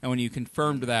 and when you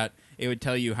confirmed that, it would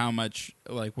tell you how much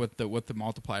like what the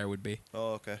multiplier would be.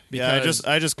 Oh, okay. Because-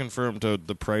 I just confirmed to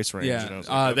the price range. And I Yeah, was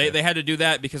like, okay. they had to do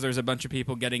that because there's a bunch of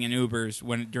people getting in Ubers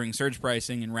during surge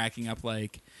pricing and racking up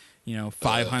like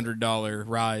 $500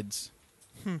 rides,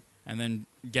 and then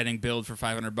getting billed for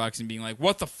 $500 and being like,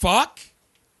 "What the fuck?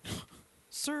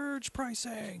 Surge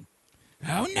pricing.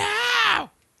 Oh no!"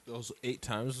 Those 8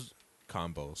 times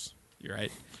combos. You're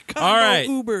right. Combo All right,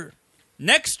 Uber.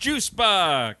 next juice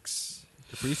box: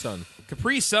 Capri Sun.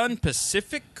 Capri Sun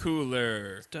Pacific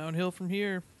Cooler. Downhill from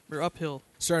here or uphill.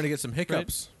 Starting to get some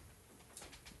hiccups.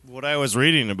 What I was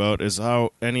reading about is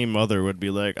how any mother would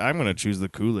be like, I'm going to choose the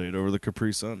Kool-Aid over the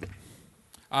Capri Sun.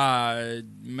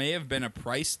 May have been a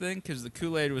price thing because the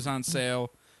Kool-Aid was on sale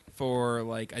for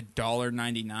like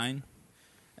 $1.99,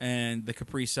 and the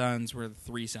Capri Suns were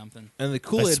 $3 something. And the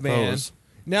Kool-Aid Man. suppose.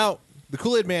 Now, the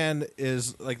Kool-Aid Man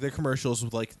is like their commercials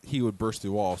with like he would burst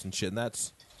through walls and shit. And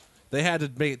that's they had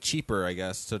to make it cheaper, I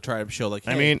guess, to try to show like.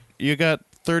 I hey, mean, you got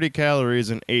 30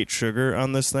 calories and 8 sugar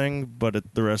on this thing,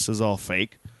 but the rest is all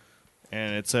fake.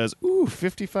 And it says, ooh,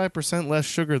 55% less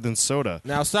sugar than soda.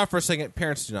 now stop for a second.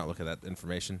 Parents do not look at that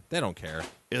information. They don't care.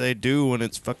 Yeah, they do when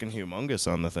it's fucking humongous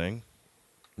on the thing.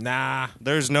 Nah.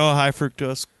 There's no high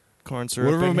fructose corn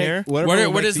syrup in here.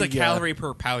 What is the calorie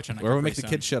per pouch on a Whatever Capri make the Sun?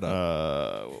 kid shut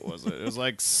up. What was it? It was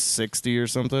like 60 or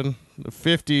something.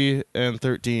 50 and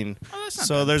 13. Oh, that's not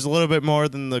So bad. there's a little bit more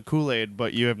than the Kool-Aid,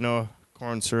 but you have no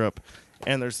corn syrup.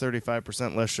 And there's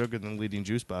 35% less sugar than leading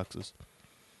juice boxes.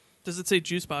 Does it say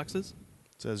juice boxes?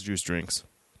 It says juice drinks.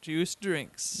 Juice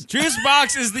drinks. Juice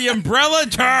box is the umbrella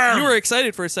term. You were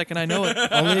excited for a second. I know it.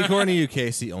 Only according to you,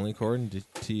 Casey. Only according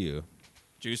to you.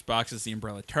 Juice box is the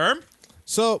umbrella term.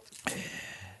 So,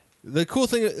 The cool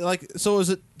thing, like, so is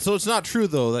it? So it's not true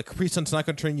though that Capri Sun's not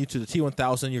going to turn you to the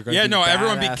T1000. You're going to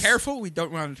Everyone be badass careful. We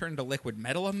don't want to turn into liquid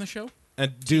metal on the show.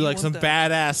 and do like some T1000.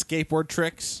 badass skateboard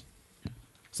tricks.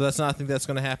 So that's not a thing that's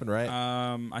going to happen, right?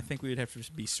 I think we would have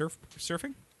to be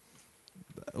surfing.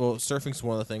 Well, surfing's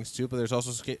one of the things too, but there's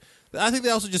also skate. I think they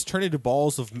also just turned into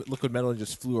balls of liquid metal and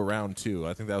just flew around too.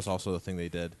 I think that was also the thing they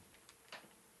did.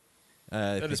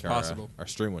 That is possible. Our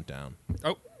stream went down.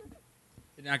 Oh,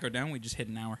 did not go down. We just hit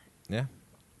an hour. Yeah.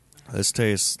 This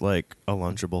tastes like a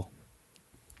Lunchable.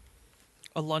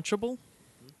 A Lunchable?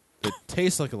 It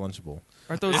tastes like a Lunchable.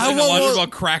 Aren't those? It's I like want a one-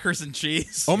 Lunchable crackers and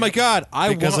cheese. Oh my god!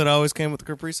 Because it always came with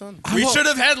Capri Sun. We should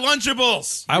have had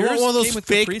Lunchables. I want Yours one of those came with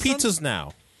fake Capri Sun? pizzas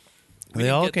now. They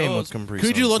didn't all get came those. with Capri Could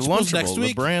Sun. you do The Lunchables next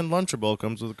week? The brand Lunchable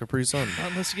comes with a Capri Sun.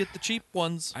 Unless you get the cheap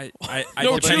ones. I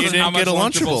No, depends you on didn't how much get a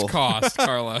Lunchables Lunchable. cost,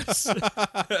 Carlos.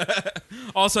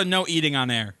 Also, no eating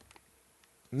on air.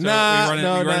 So Nah, we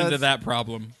run into that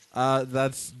problem.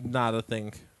 That's not a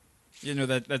thing. You know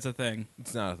that's a thing.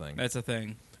 It's not a thing. That's a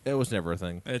thing. It was never a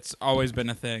thing. It's always been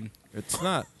a thing. It's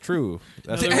not true.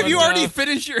 That's Another Have you one, already uh,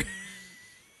 finished your?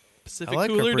 Pacific I like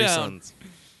Cooler Capri down. Suns.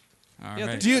 All Yeah,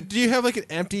 right. Do you have like an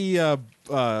empty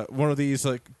one of these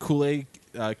like Kool-Aid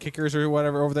kickers or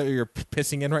whatever over there you're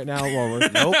pissing in right now while we're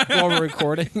while we're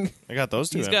recording? I got those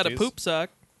two. He's got a empties. poop sock.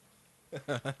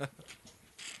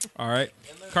 All right,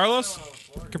 Carlos,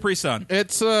 Capri Sun,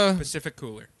 It's Pacific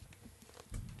Cooler.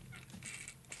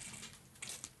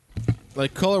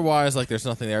 like color-wise, like there's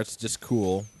nothing there. It's just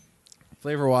cool.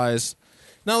 Flavor-wise,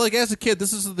 no. Like as a kid,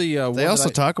 this is the. One They that also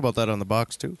I- talk about that on the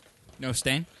box too. No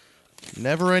stain.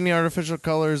 Never any artificial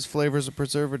colors, flavors, or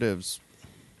preservatives.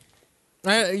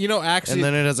 actually, And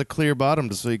then it has a clear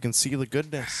bottom so you can see the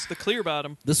goodness. The clear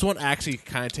bottom. this one actually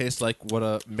kind of tastes like what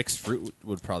a mixed fruit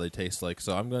would probably taste like.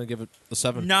 So I'm going to give it a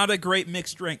 7. Not a great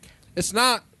mixed drink. It's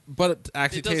not, but it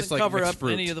actually It doesn't tastes like cover mixed up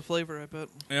fruit. any of the flavor, I bet.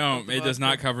 No, Of the it does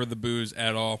not vodka. cover the booze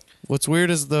at all. What's weird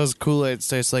is those Kool-Aids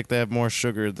taste like they have more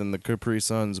sugar than the Capri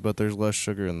Suns, but there's less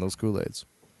sugar in those Kool-Aids.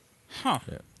 Huh.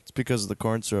 Yeah. It's because of the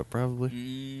corn syrup, probably.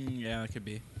 Yeah, it could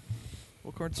be.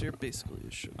 Well, corn syrup basically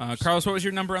is sugar. Carlos, what was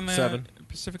your number on the 7.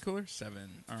 Pacific Cooler?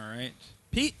 7. All right.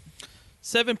 Pete?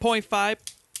 7.5.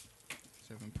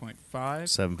 7.5.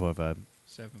 7.5.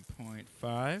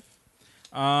 7.5.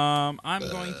 I'm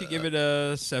going to give it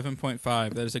a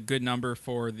 7.5. That is a good number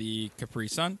for the Capri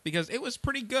Sun because it was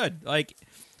pretty good. Like,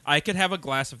 I could have a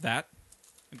glass of that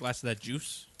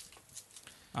juice.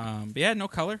 But yeah, no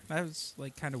color. That was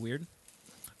like kind of weird.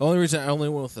 The only reason I only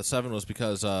went with the 7 was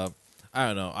because I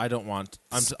don't know. I don't want.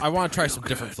 I want to try some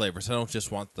different flavors. I don't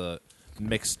just want the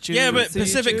mixed. Yeah, but Juicy,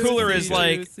 Pacific Cooler is juicy,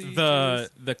 like juicy,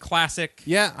 the classic.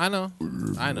 Yeah, I know.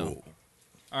 I know.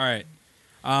 All right.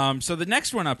 So the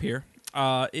next one up here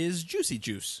is Juicy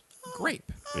Juice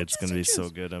Grape. It's going to be so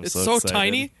good. I'm It's so so excited.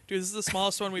 tiny. Dude, this is the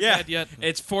smallest one we've had yet.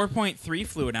 It's 4.3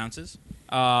 fluid ounces.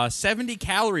 70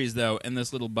 calories though in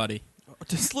this little buddy.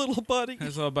 This little buddy.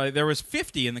 This little buddy. There was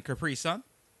 50 in the Capri Sun.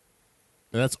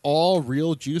 And that's all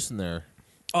real juice in there.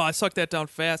 Oh, I sucked that down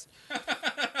fast.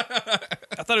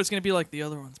 I thought it was going to be like the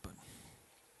other ones, but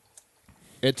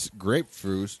It's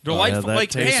grapefruit. Delightful. that like,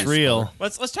 tastes man, real.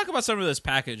 Let's talk about some of this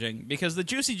packaging because the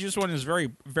Juicy Juice one is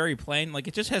very very plain. Like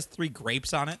it just has 3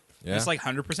 grapes on it. Yeah. It's like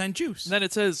 100% juice. then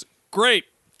it says grape.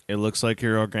 It looks like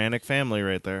your organic family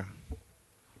right there.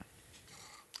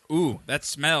 Ooh, that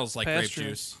smells like grape Pasture.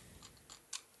 juice.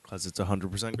 Because it's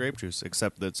 100% grape juice,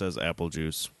 except that it says apple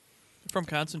juice From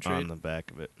concentrate. on the back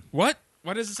of it. What?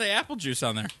 Why does it say apple juice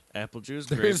on there? Apple juice,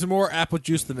 grape. There's more apple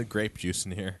juice than the grape juice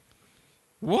in here.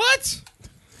 What?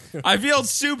 I feel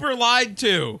super lied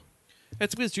to.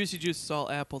 That's because Juicy Juice is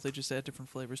all apple. They just add different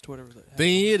flavors to whatever they have. They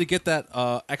needed to get that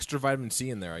extra vitamin C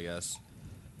in there, I guess.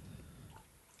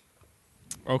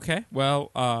 Okay.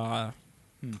 Well,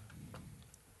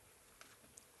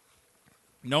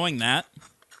 knowing that,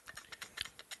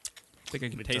 I think I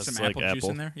can It taste tastes some like apple juice apple.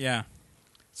 in there. Yeah.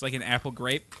 It's like an apple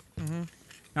grape. Mm-hmm.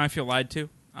 Now I feel lied to.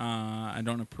 I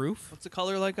don't approve. What's the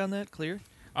color like on that? Clear?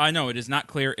 No, it is not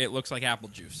clear. It looks like apple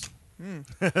juice. I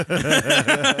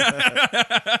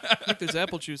think there's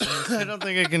apple juice in this. I don't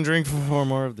think I can drink 4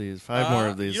 more of these. 5 more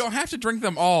of these. You don't have to drink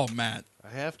them all, Matt. I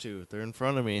have to. They're in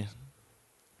front of me.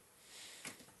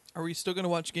 Are we still going to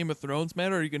watch Game of Thrones,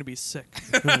 Matt, or are you going to be sick?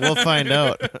 We'll find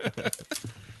out.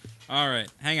 All right.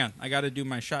 Hang on. I got to do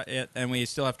my shot, and we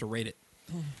still have to rate it.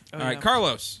 Oh, All right, yeah.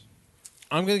 Carlos.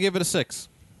 I'm going to give it a 6.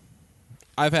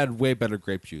 I've had way better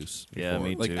grape juice. Yeah, before.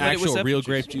 me Like too. But it was actual apple real juice.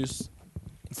 grape juice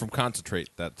from concentrate.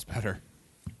 That's better.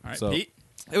 All right, So- Pete.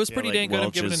 It was Yeah, pretty like dang good. I'm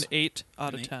giving it Welch's. an 8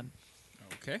 out of An 8? 10.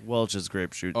 Okay. Welch's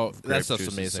grape juice. Oh, that grape stuff's juice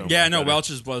is amazing. so Yeah, much no, better.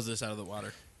 Welch's blows this out of the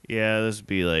water. Yeah, this would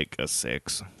be like a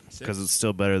 6 because it's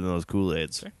still better than those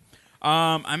Kool-Aids. Okay.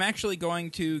 I'm actually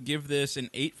going to give this an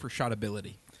 8 for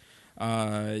shotability.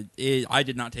 I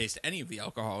did not taste any of the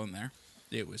alcohol in there.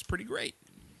 It was pretty great.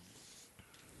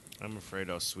 I'm afraid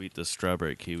how sweet this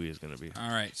strawberry kiwi is going to be. All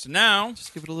right, so now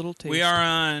Just give it a little taste. we are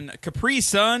on Capri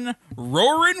Sun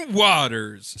Roaring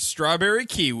Waters Strawberry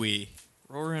Kiwi.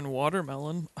 roaring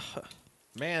watermelon.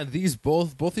 Man,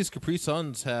 both these Capri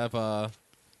Suns have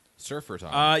surfers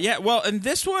on. Yeah, well, and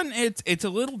this one it's a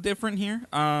little different here.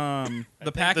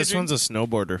 The packaging. This one's a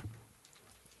snowboarder.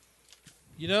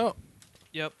 You know,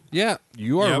 Yep. yeah,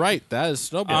 you are Yep. right. That is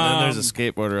snowboard. And then there's a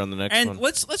skateboarder on the next and one.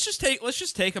 let's just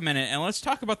take a minute and let's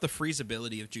talk about the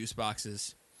freezability of juice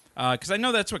boxes, because I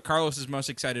know that's what Carlos is most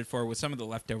excited for with some of the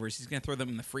leftovers. He's going to throw them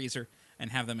in the freezer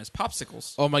and have them as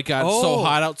popsicles. Oh my god, it's so Oh.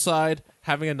 hot outside.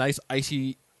 Having a nice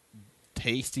icy,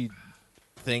 tasty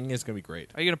thing is gonna be great.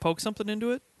 Are you gonna poke something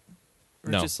into it? Or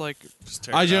No. just like Just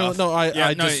tear I it don't off. know.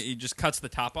 I no, just he just cuts the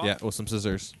top off. yeah, with some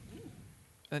scissors.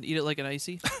 and eat it like an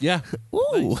icy? Yeah.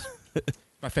 Ooh.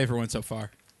 My favorite one so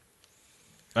far.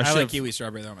 I should like have- kiwi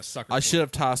strawberry though. I'm a sucker. I for should it.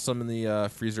 have tossed some in the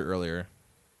freezer earlier.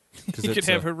 You could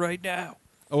have her right now.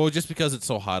 Oh, well, just because it's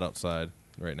so hot outside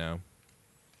right now.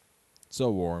 So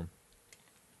warm.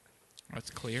 That's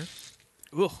clear.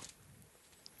 Ugh.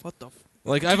 What the?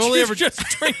 Like I've only ever just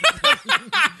drink.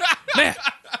 Man,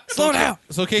 slow down.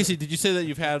 So Casey, did you say that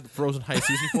you've had frozen high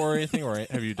seas before or anything, or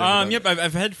have you done? Yep,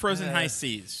 I've had frozen high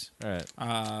seas, All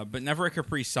right. but never a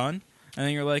Capri Sun. And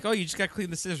then you're like, oh, you just got to clean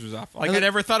the scissors off. Like And I then-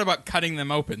 never thought about cutting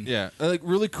them open. Yeah. Like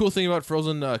really cool thing about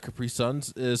frozen Capri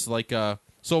Suns is like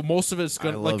so most of it's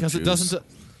gonna I like love because it juice.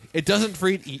 doesn't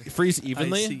freeze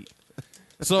evenly. Icy.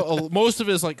 So most of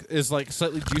it is like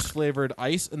slightly juice flavored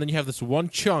ice, and then you have this one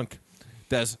chunk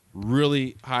that's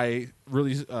really high,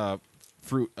 really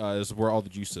fruit is where all the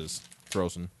juice is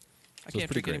frozen. I So it's can't pretty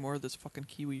drink great. any more of this fucking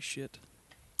kiwi shit.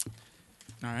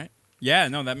 All right. Yeah,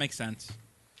 no, that makes sense.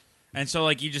 And so,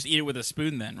 like, you just eat it with a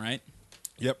spoon then, right?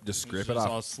 Yep, just scrape It's it just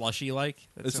off. all slushy-like.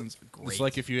 That It's, sounds great. it's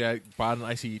like if you had bought an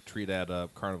icy treat at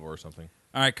Carnivore or something.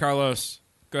 All right, Carlos,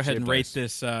 go ahead and Shaved rate ice.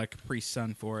 this Capri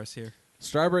Sun for us here.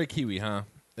 Strawberry kiwi, huh?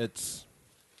 It's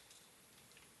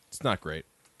not great.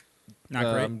 Not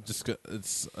great. I'm just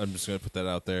gonna put that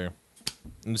out there.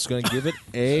 I'm just gonna give it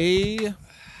a.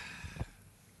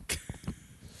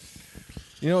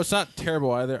 You know, it's not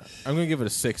terrible either. I'm gonna give it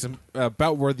a 6.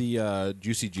 About where the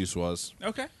juicy juice was.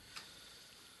 Okay.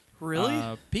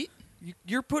 Really? Pete?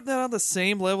 You're putting that on the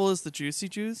same level as the Juicy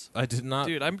Juice? I did not.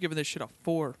 Dude, I'm giving this shit a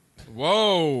 4.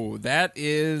 Whoa, that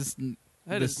is That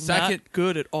the is second. not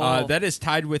good at all. That is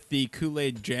tied with the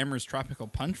Kool-Aid Jammers Tropical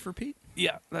Punch for Pete.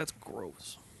 yeah, that's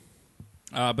gross.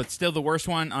 But still, the worst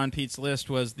one on Pete's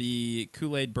list was the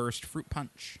Kool-Aid Burst Fruit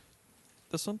Punch.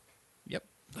 This one? Yep.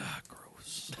 Ah,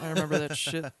 gross. I remember that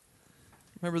shit.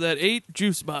 Remember that 8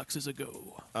 juice boxes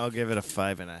ago. I'll give it a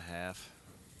 5.5.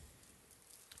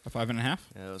 A 5.5. Yeah,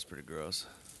 that was pretty gross.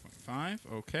 5.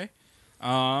 Okay.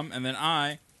 And then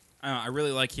I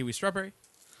really like kiwi strawberry.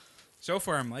 So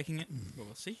far, I'm liking it, but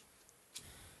we'll see.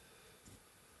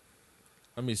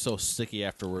 I'm gonna be so sticky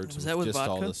afterwards. Was that with just all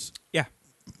vodka? this, Yeah.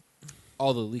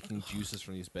 all the leaking juices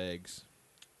from these bags.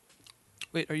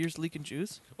 Wait, are yours leaking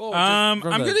juice? Oh, I'm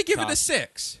from the gonna give it top. a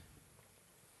 6.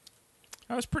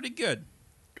 That was pretty good.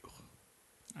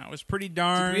 That was pretty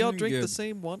darn. Did we all drink good. the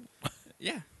same one?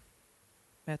 Yeah.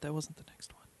 Matt, that wasn't the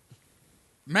next one.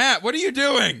 Matt, what are you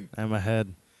doing? I'm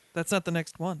ahead. That's not the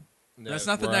next one. That's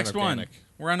not the we're on next one. organic.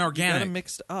 We're on You got organic. them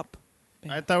mixed up.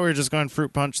 I thought we were just going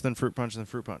fruit punch, then fruit punch, then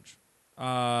fruit punch.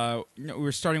 No,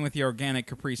 we're starting with the organic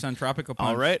Capri Sun Tropical Punch.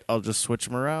 All right, I'll just switch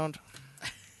them around.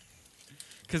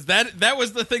 Because that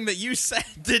was the thing that you said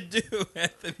to do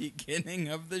at the beginning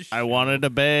of the show. I wanted a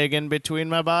bag in between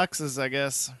my boxes, I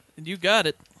guess. And you got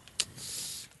it.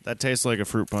 That tastes like a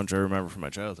fruit punch I remember from my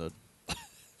childhood.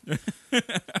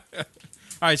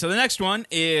 All right, so the next one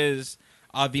is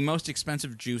the most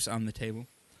expensive juice on the table.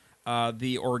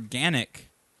 The organic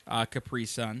Capri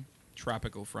Sun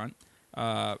Tropical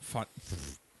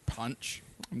Punch.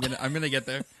 I'm gonna get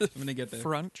there. I'm gonna get there.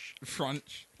 Frunch.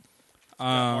 Frunch.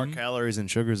 Got more calories and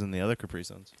sugars than the other Capri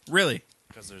Suns. Really?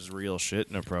 Because there's real shit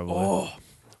in it, probably.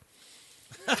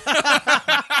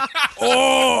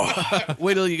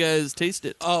 Wait till you guys taste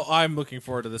it. Oh, I'm looking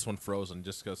forward to this one frozen,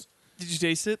 just because. Did you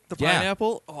taste it? The Yeah.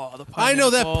 pineapple? Oh, the pineapple. I know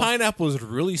that pineapple is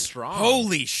really strong.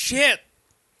 Holy shit!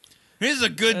 This is a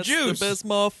good That's juice. the best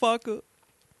motherfucker.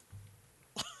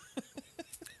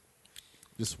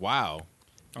 Just wow.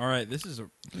 All right, this is a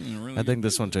really. I think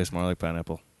this one tastes more like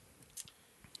pineapple.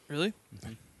 Really?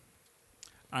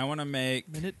 I want to make.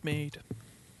 Minute Maid.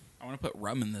 I want to put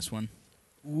rum in this one.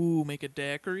 Ooh, make a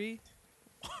daiquiri.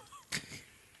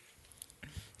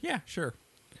 Yeah, sure.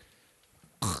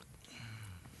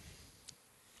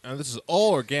 And this is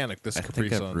all organic. This I Capri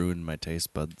think I've Sun. ruined my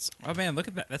taste buds. Oh man, look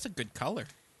at that. That's a good color.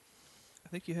 I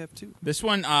think you have two. This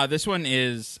one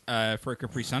is for a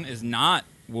Capri Sun is not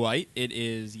white. It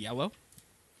is yellow.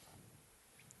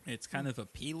 It's kind of a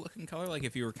pea-looking color, like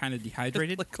if you were kind of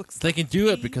dehydrated. Looks They can do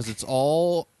it because it's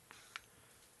all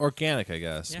organic, I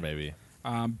guess. Yeah. Maybe.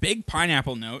 Big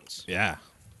pineapple notes. Yeah.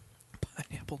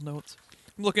 pineapple notes.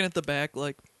 I'm looking at the back,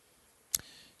 like,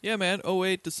 yeah, man.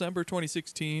 08 December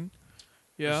 2016.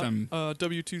 Yeah. Some-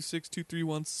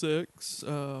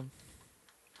 W262316.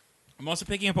 I'm also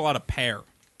picking up a lot of pear.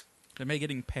 Am I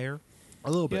getting pear? A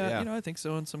little bit. Yeah, Yeah. you know, I think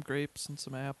so, and some grapes and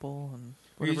some apple and.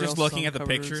 Were you whatever just else looking at the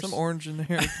uncovered. pictures? Some orange in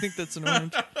there. I think that's an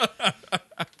orange.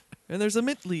 And there's a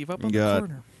mint leaf up on the Got-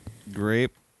 corner.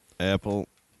 Grape, apple,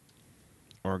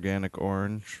 organic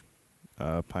orange,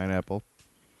 pineapple,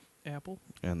 Apple.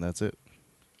 and that's it.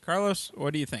 Carlos,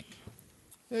 what do you think?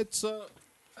 It's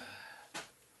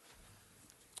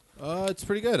it's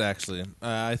pretty good actually.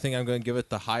 I think I'm going to give it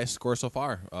the highest score so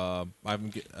far. I'm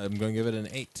going to give it an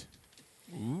 8.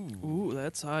 Ooh,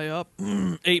 that's high up.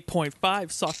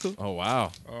 8.5, sucker. Oh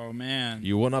wow, Oh man.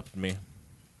 you one upped me.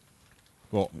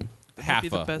 Well, might half be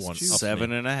the a best one. juice. upped me.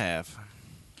 7.5.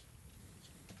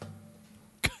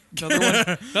 Another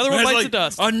one. Another one bites the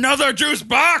dust. Another juice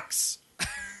box.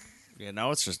 Yeah,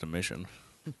 now it's just a mission.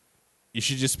 You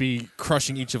should just be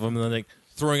crushing each of them and then like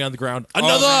throwing on the ground. Oh,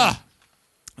 Another. man.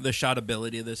 The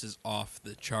shotability of this is off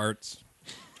the charts.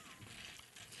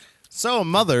 So,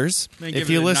 mothers, Then give if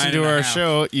it you a listen to our 9.5.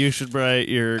 show, you should buy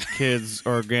your kids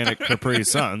organic Capri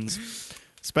Suns.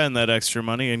 Spend that extra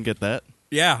money and get that.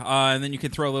 Yeah, and then you can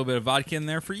throw a little bit of vodka in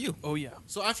there for you. Oh, yeah.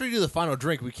 So after we do the final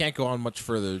drink, we can't go on much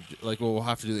further. Like we'll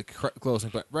have to do the closing,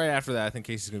 but right after that, I think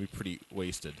Casey's going to be pretty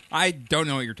wasted I don't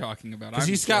know what you're talking about. because I'm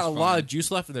he's got just a lot fine. of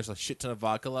juice left and there's a shit ton of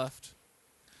vodka left.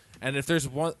 And if there's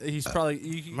one, he's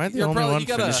probably. Am I the only one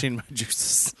finishing my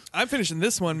juices? I'm finishing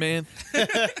this one, man.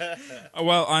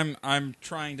 Well, I'm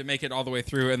trying to make it all the way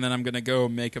through, and then I'm going to go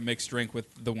make a mixed drink with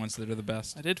the ones that are the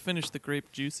best. I did finish the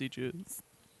grape juicy juice.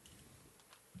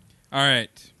 All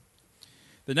right.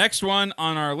 The next one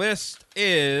on our list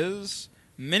is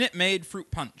Minute Maid Fruit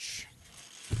Punch.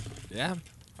 Yeah.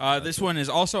 This one is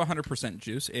also 100%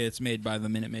 juice. It's made by the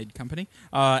Minute Maid company.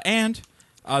 And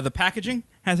the packaging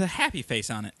has a happy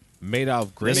face on it. Made out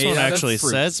of grape. This Made one out of actually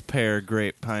fruit. says pear,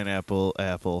 grape, pineapple,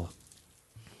 apple.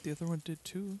 The other one did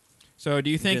too. So do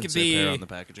you think didn't say pear on the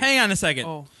packaging. Hang on a second.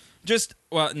 Oh,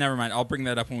 Well, never mind. I'll bring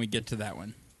that up when we get to that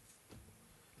one.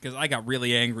 Because I got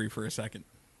really angry for a second.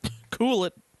 cool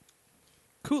it.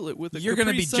 Cool it with a You're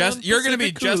gonna Capri be Sun just you're gonna be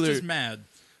Pacific just Cooler. as mad.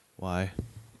 Why?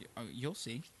 You'll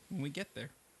see when we get there.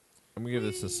 I'm gonna give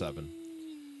this a 7.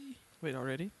 Wait,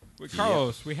 already? Wait,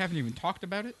 Carlos, we haven't even talked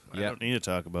about it. I don't need to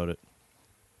talk about it.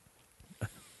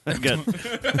 I got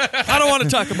I don't want to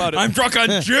talk about it. I'm drunk on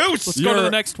juice. Let's go to the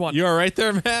next one. You all right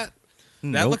there, Matt? That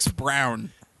Nope. looks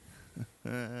brown.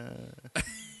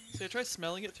 See, I try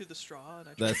smelling it through the straw, and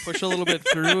I try That's- to push a little bit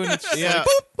through, and it's just Yeah. like,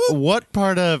 What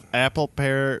part of apple,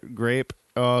 pear, grape?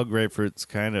 Oh, grapefruit's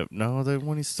kind of no. The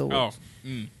one he's still. Oh,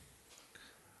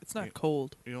 it's not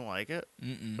cold. You don't like it?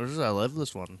 mm-mm. I love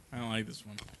this one. I don't like this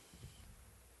one.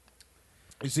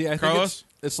 You see, I think Carlos?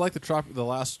 it's like the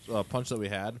last punch that we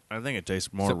had. I think it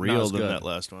tastes more Except not real as than good. that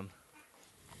last one.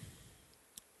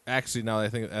 Actually, now that I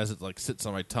think as it like sits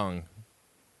on my tongue,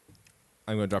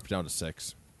 I'm going to drop it down to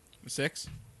 6. 6.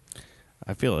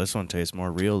 I feel this one tastes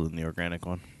more real than the organic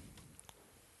one.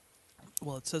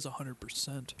 Well, it says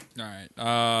 100%. All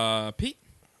right. Pete,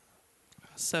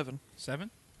 7. 7.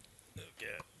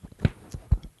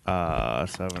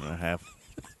 7.5.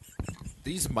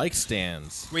 These mic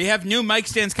stands. We have new mic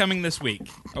stands coming this week.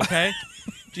 Okay.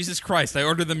 Jesus Christ! I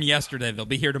ordered them yesterday. They'll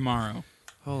be here tomorrow.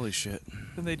 Holy shit!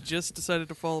 And they just decided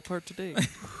to fall apart today.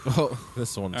 Oh,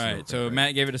 this one's All right. So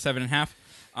Matt gave it a 7.5.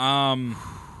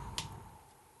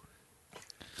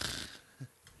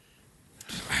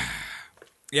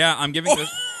 Yeah, I'm giving this.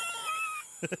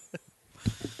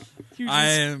 You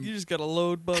just got a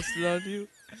load busted on you.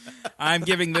 I'm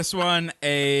giving this one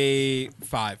a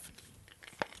 5.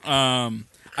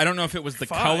 I don't know if it was the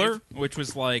 5? color, which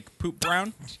was like poop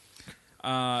brown,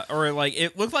 or like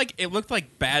it looked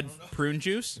like bad prune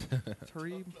juice.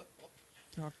 3.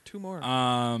 No, 2 more.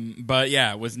 But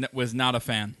yeah, was not a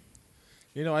fan.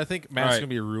 You know, I think All Matt's right. going to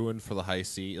be ruined for the high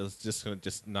C. It's just going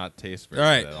to not taste very All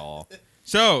right. good at all.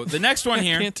 So the next one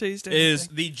here Can't taste is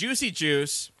anything. the Juicy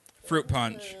Juice Fruit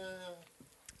Punch.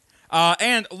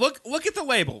 And look at the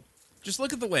label. Just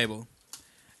look at the label.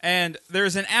 and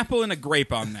there's an apple and a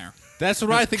grape on there. That's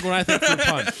what I think when I think fruit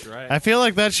punch, right? I feel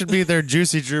like that should be their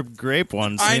Juicy Droop grape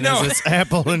one. I Seeing know. as it's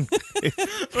apple and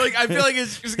Like I feel like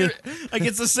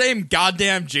it's the same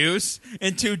goddamn juice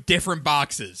in two different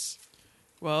boxes.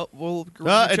 Well, we'll. it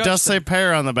judge does say them.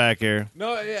 pear on the back here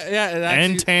No, yeah, it and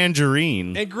actually,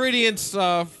 tangerine. ingredients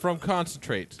from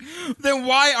concentrate. Then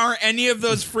why aren't any of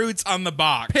those fruits on the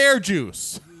box? Pear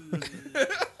juice.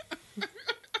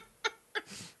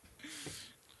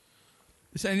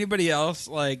 Is anybody else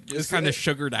like just kind of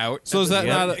sugared out? So is that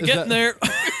Yep. not? Is Getting that,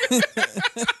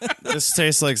 there. This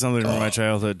tastes like something from my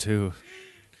childhood too.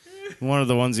 One of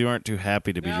the ones you aren't too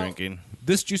happy to be Now- drinking.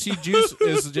 This juicy juice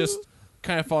is just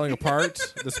kind of falling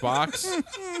apart. This box.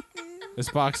 This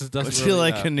box is doesn't. Would you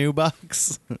really, like a new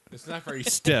box? It's not very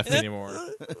stiff anymore.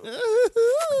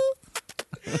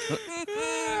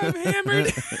 I'm hammered.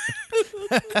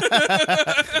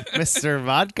 Mr.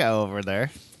 Vodka over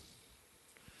there.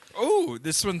 Oh,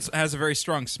 this one has a very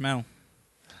strong smell.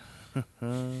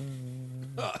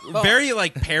 Very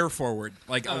like pear forward,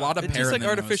 like a lot of It pear. tastes in like the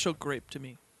nose. artificial grape to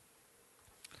me.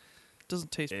 Doesn't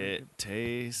taste very It good.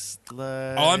 tastes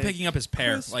like. All I'm picking up is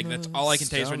pear. Like that's all I can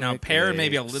taste right now. Stomach Pear and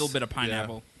maybe a aches. little bit of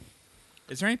pineapple.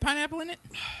 Is there any pineapple in it?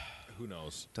 Who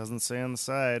knows? Doesn't say on the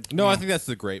side. No, I think that's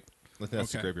the grape. I think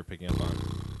that's the Okay. grape you're picking up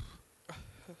on.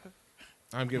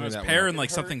 I'm giving There's that pear one. and like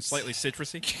something slightly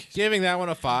citrusy. Giving that one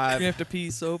a You're 5. gonna have to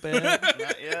pee so bad. Not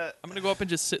yet. I'm gonna go up and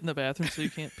just sit in the bathroom so you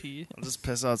can't pee. I'll just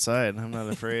piss outside. I'm not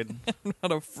afraid. I'm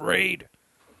not afraid.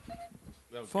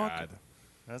 Oh, Fuck. God.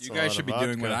 That's You a guys lot should of be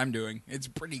doing what vodka. I'm doing. It's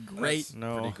pretty great.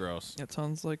 No. Pretty gross. That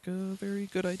sounds like a very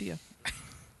good idea.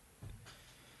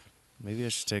 Maybe I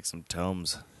should take some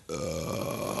Tums.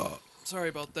 Sorry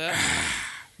about that.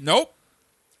 Nope.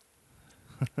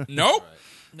 Nope.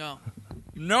 No.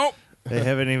 Nope. They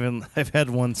haven't even. I've had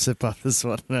one sip of this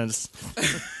one. And I just,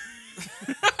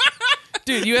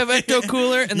 Dude, you have Ecto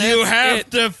Cooler and You that's have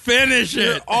it. to finish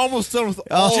it. Almost done with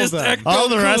all all just of them. all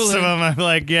the rest Cooler. of them, I'm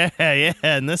like, yeah.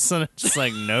 And this one, I'm just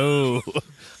like, no.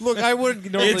 Look, I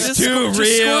wouldn't normally. It's Just too squirt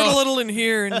real. a little in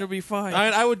here and it'll be fine.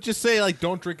 I would just say like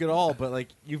don't drink it all, but like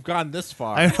you've gone this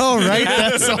far. I know, right?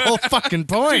 That's the whole fucking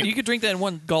point. Dude, you could drink that in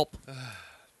one gulp.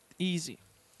 Easy.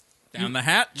 Down the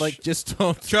hatch. Like just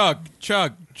don't. chug,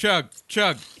 chug, chug,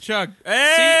 chug, chug. See,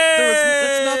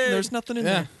 that's nothing. Hey! There's nothing in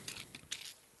Yeah. there.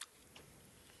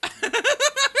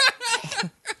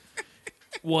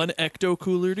 One Ecto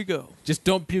Cooler to go. Just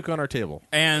don't puke on our table.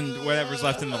 And whatever's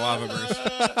left in the lava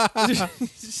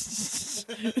burst.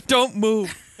 Don't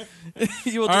move.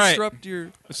 You will All right. disrupt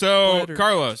your. So, Bladder.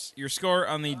 Carlos, your score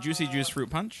on the Juicy Juice Fruit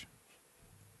Punch?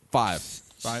 5.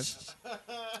 5.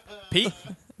 Pete?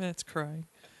 That's crying.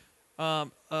 A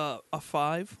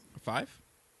 5. 5?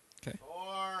 Okay.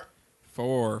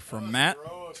 4 from Matt.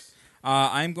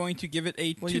 I'm going to give it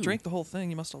a 2. Well, you drank the whole thing.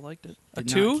 You must have liked it. A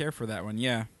Did 2? not care for that one,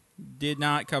 yeah. Did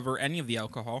not cover any of the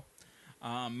alcohol.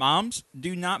 Moms,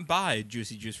 do not buy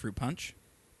Juicy Juice Fruit Punch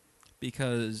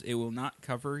because it will not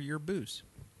cover your booze.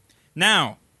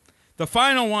 Now, the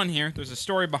final one here, there's a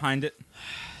story behind it.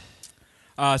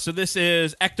 So this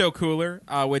is Ecto Cooler,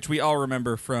 which we all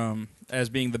remember from as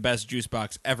being the best juice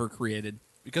box ever created.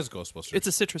 Because Ghostbusters. It's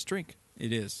a citrus drink.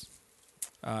 It is.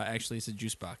 Actually, it's a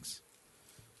juice box.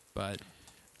 But It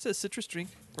says citrus drink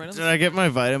right on Did the. I get my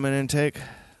vitamin intake?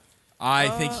 I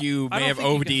think you I may don't have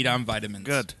think you OD'd on vitamins.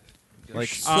 Good.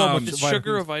 like Is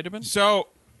sugar a vitamin? So,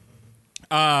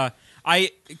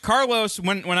 Carlos,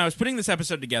 when I was putting this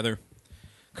episode together,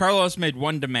 Carlos made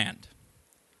one demand.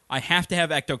 I have to have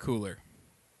Ecto Cooler.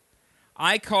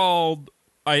 I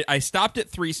stopped at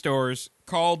 3 stores,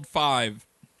 called 5.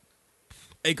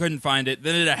 I couldn't find it.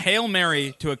 Then did a Hail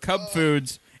Mary to a Cub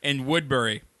Foods in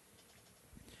Woodbury.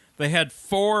 They had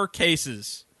 4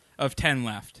 cases of 10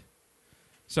 left.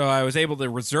 So I was able to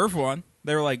reserve one.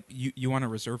 They were like, you want to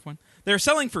reserve one? They're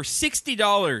selling for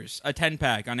 $60 a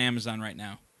 10-pack on Amazon right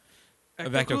now.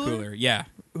 Of Ecto Cooler, yeah.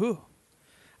 Ooh.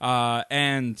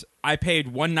 And I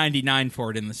paid $1.99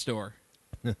 for it in the store.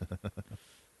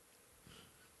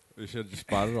 We should have just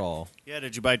bought it all. Yeah,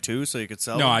 did you buy 2 so you could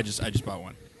sell No, them? I just bought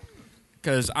one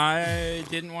because I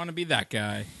didn't want to be that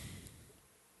guy.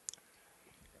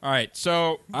 All right,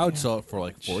 so I would sell it for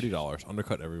like $40.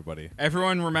 Undercut everybody.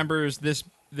 everyone remembers this.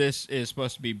 This is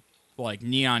supposed to be like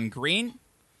neon green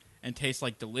and taste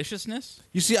like deliciousness.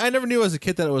 You see, I never knew as a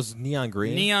kid that it was neon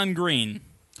green. Neon green.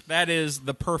 That is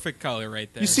the perfect color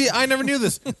right there. You see, I never knew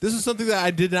this. This is something that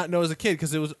I did not know as a kid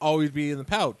because it was always be in the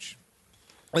pouch.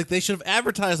 Like they should have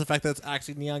advertised the fact that it's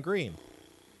actually neon green.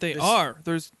 They are.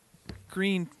 There's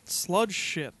green sludge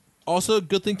shit. Also, a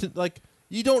good thing to like.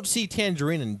 You don't see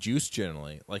tangerine in juice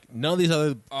generally. Like none of these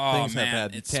other Oh things man,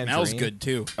 have had it tangerine. smells good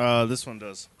too. This one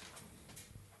does.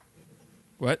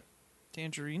 What?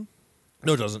 Tangerine.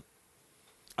 No, it doesn't.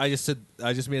 I just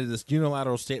made this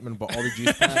unilateral statement about all the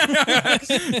juice packs.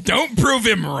 Don't prove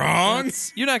him wrong.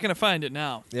 You're not going to find it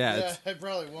now. Yeah, it's, I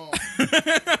probably won't.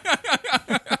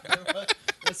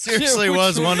 It seriously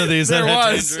was one of these There that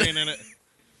had was. tangerine in it.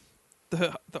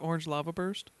 The orange lava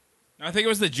burst. I think it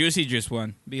was the juicy juice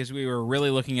one because we were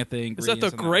really looking at the Is ingredients.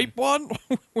 that the on grape one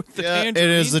with the Yeah, tangerine? it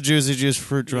is the juicy juice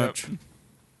fruit crunch.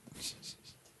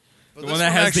 The one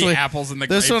that has the apples and the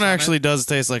This grapes one on it. actually does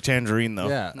taste like tangerine, though.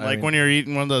 Yeah, I like mean- when you're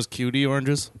eating one of those cutie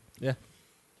oranges. yeah.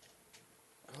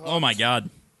 Oh my god.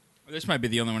 This might be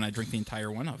the only one I drink the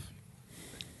entire one of.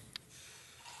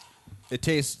 It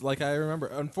tastes like I remember.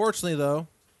 Unfortunately, though,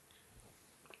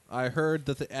 I heard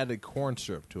that they added corn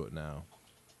syrup to it now.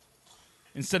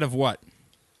 Instead of what?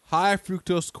 High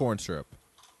fructose corn syrup.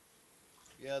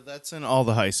 Yeah, that's in all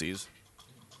the high seas.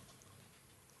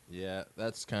 Yeah,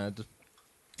 that's kind of.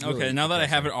 Okay, now that I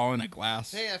have it all in a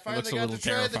glass, Hey, I it finally looks a got little to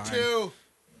try terrifying.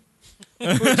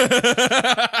 the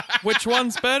two. Which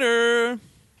one's better?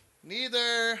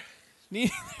 Neither.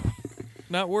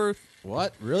 Not worth.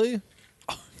 What? Really?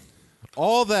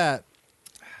 All that.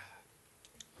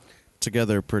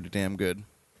 Together, pretty damn good.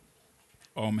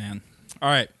 Oh man! All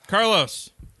right,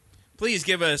 Carlos, please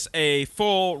give us a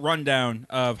full rundown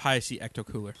of High C Ecto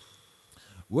Cooler.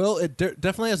 Well, it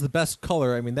definitely has the best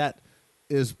color. I mean, that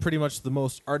is pretty much the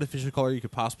most artificial color you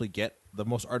could possibly get, the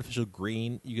most artificial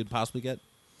green you could possibly get,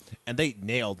 and they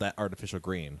nailed that artificial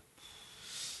green.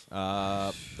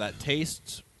 That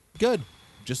tastes good,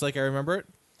 just like I remember it.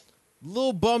 A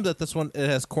little bummed that this one it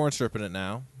has corn syrup in it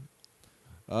now,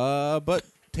 but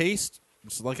taste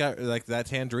like that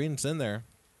tangerine's in there.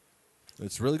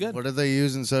 It's really good. What did they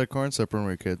use instead of corn syrup when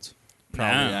we were kids?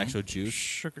 Probably No. actual juice.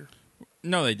 Sugar.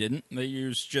 No, they didn't. They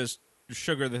used just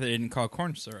sugar that they didn't call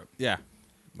corn syrup. Yeah,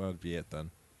 that would be it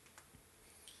then.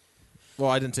 Well,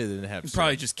 I didn't say they didn't have.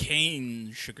 Probably syrup. just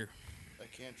cane sugar. I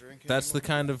can't drink. That's the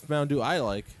kind of Mountain Dew I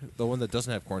like. The one that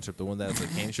doesn't have corn syrup. The one that has the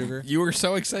cane sugar. You were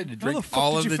so excited to How drink the fuck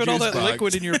all did of you the fit juice all that box.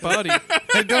 liquid in your body?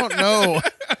 I don't know.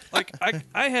 Like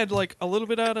I had like a little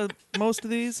bit out of most of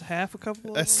these, half a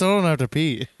couple. Of I them. still don't have to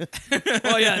pee.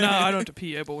 Well, yeah, no, I don't have to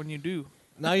pee, but when you do,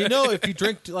 Now you know if you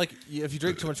drink if you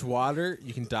drink too much water,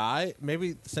 you can die.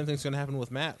 Maybe the same thing's going to happen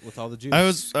with Matt with all the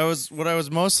juice. What I was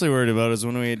mostly worried about is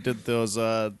when we did those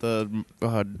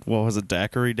what was it,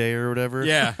 daiquiri day or whatever.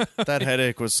 Yeah. That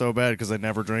headache was so bad because I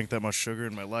never drank that much sugar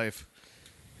in my life,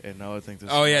 and now I think this.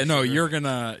 Oh is yeah, much no, sugar.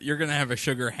 you're gonna have a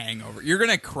sugar hangover. You're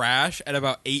gonna crash at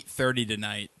about 8:30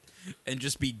 tonight and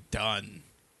just be done.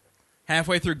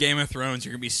 Halfway through Game of Thrones,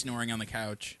 you're gonna be snoring on the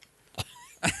couch.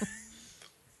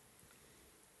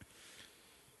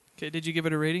 okay. Did you give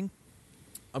it a rating?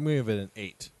 I'm going to give it an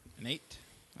 8. An 8.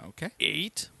 Okay.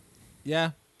 8.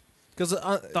 Yeah, because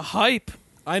The hype.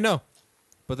 I know,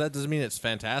 but that doesn't mean it's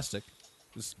fantastic.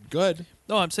 It's good.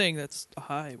 No, I'm saying that's a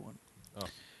high one. Oh.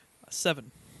 A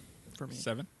 7 for me.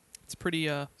 7. It's pretty.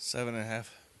 7.5.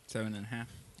 7.5.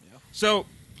 So,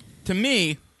 to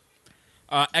me,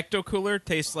 Ecto Cooler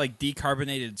tastes like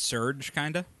decarbonated Surge,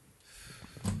 kind of.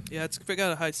 Yeah, it's got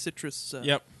a high citrus.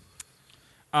 Yep.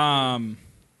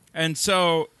 And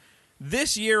so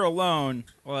this year alone,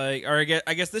 I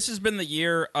guess this has been the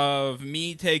year of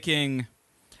me taking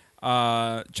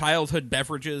childhood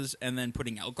beverages and then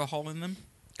putting alcohol in them.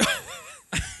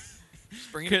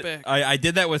 Bring it back. I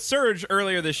did that with Surge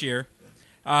earlier this year,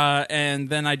 and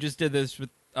then I just did this with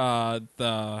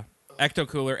the Ecto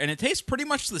Cooler, and it tastes pretty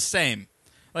much the same.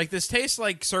 Like, this tastes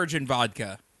like Surge and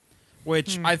vodka,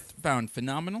 which I found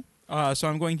phenomenal. So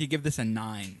I'm going to give this a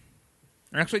 9.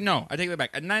 Or actually, no, I take that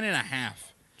back. A 9.5.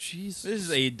 Jesus. This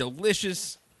is a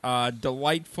delicious,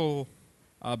 delightful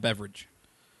beverage.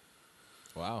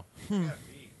 Wow. All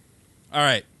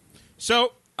right.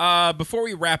 So, before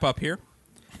we wrap up here,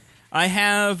 I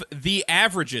have the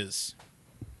averages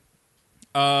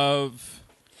of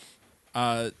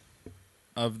the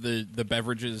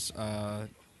beverages.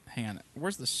 Hang on.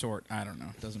 Where's the sort? I don't know.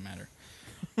 It doesn't matter.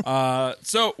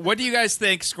 So, what do you guys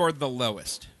think scored the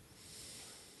lowest?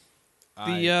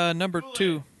 The number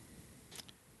 2.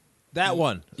 That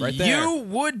one right there. You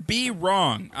would be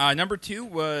wrong. Number 2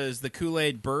 was the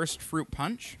Kool-Aid Burst Fruit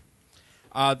Punch.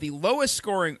 The lowest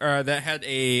scoring that had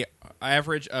a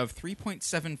average of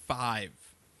 3.75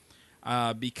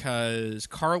 because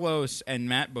Carlos and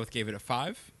Matt both gave it a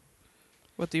 5.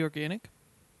 What, the organic?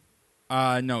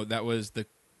 No, that was the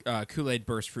Kool-Aid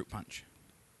Burst Fruit Punch.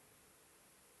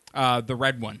 The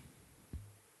red one.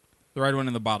 The red one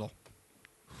in the bottle.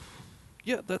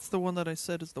 Yeah, that's the one that I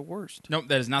said is the worst. Nope,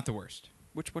 that is not the worst.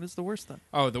 Which one is the worst then?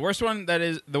 Oh, the worst one that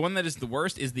is the one that is the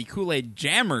worst is the Kool-Aid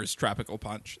Jammers Tropical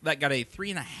Punch. That got a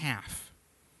 3.5.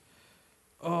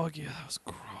 Oh yeah, that was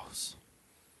gross.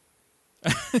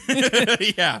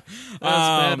 Yeah, That was a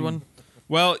bad Um, one.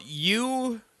 Well,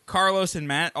 you, Carlos, and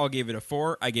Matt all gave it a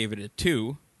 4. I gave it a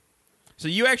 2. So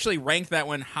you actually ranked that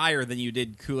one higher than you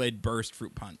did Kool-Aid Burst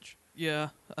Fruit Punch. Yeah,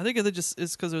 I think it just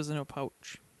is because it was in a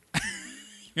pouch.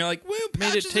 You're like, well,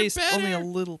 Made it pouches are taste better. only a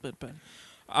little bit better.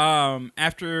 And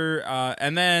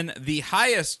then the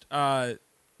highest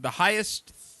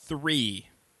 3.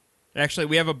 Actually,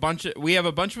 we have a bunch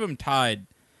of them tied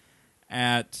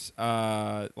at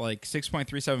like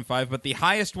 6.375. But the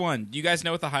highest one, do you guys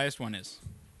know what the highest one is?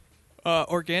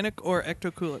 Organic or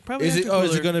Ecto Cooler? Probably Is it? Ecto Oh, is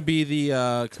it Cooler. going to be the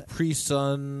Capri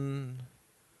Sun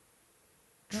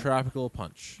Tropical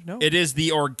Punch? No. It is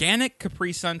the organic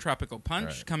Capri Sun Tropical Punch,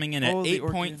 Right. coming in at Oh, the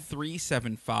organic.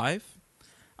 8.375.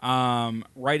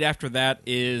 Right after that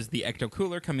is the Ecto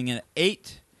Cooler, coming in at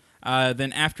 8.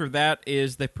 Then after that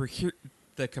is the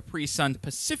Capri Sun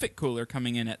Pacific Cooler,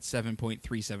 coming in at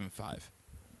 7.375.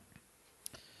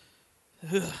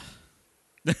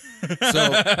 So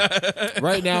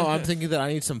right now, I'm thinking that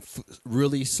I need some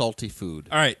really salty food.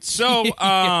 All right, so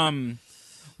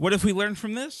what have we learned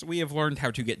from this? We have learned how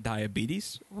to get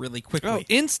diabetes really quickly. Oh,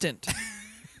 instant.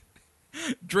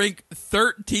 Drink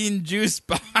 13 juice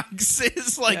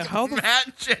boxes like Yeah, how the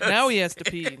Matt just. Now he has to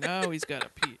pee. Now he's got to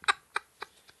pee.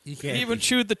 He He even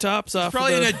chewed the tops off.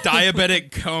 Probably of in the, a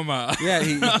diabetic coma. Yeah,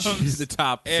 he chews the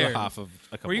top air. off of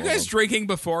a couple Were you of guys them. drinking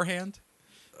beforehand?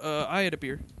 I had a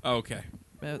beer. Okay.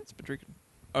 Matt's been drinking.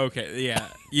 Okay, yeah.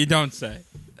 You don't say.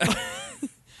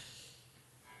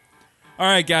 All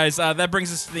right, guys. That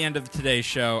brings us to the end of today's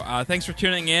show. Thanks for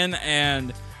tuning in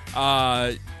and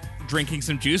drinking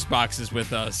some juice boxes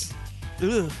with us.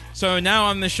 Ugh. So now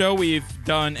on the show, we've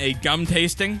done a gum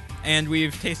tasting, and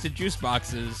we've tasted juice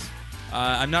boxes.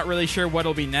 I'm not really sure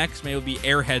what'll be next. Maybe it'll be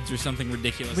Airheads or something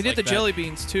ridiculous We did like the that. jelly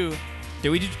beans too. Did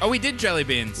we? We did jelly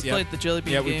beans. We Yep. played the jelly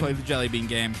bean Yeah, game. we played the jelly bean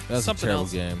game. That's something a terrible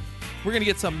else. game. We're gonna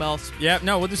get something else. Yeah,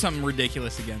 no, we'll do something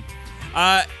ridiculous again.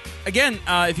 Again,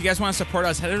 if you guys want to support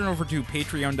us, head on over to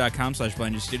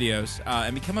patreon.com/BlindNewsStudios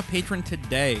and become a patron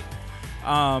today.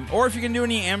 Or if you can do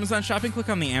any Amazon shopping, click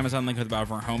on the Amazon link at the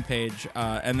bottom of our homepage,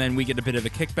 and then we get a bit of a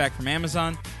kickback from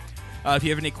Amazon. If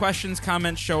you have any questions,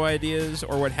 comments, show ideas,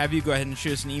 or what have you, go ahead and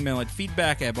shoot us an email at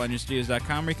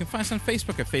feedback@blindnewsstudios.com, or you can find us on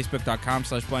Facebook at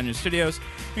facebook.com/blindnewsstudios.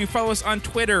 You can follow us on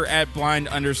Twitter at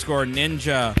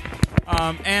blind_ninja.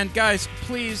 And guys,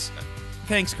 please,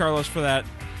 thanks Carlos for that.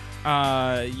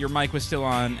 Your mic was still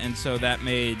on, and so that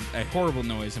made a horrible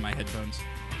noise in my headphones.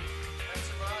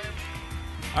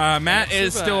 Matt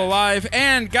is still alive,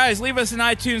 and guys, leave us an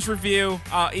iTunes review,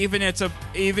 even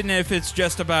if it's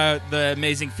just about the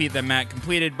amazing feat that Matt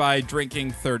completed by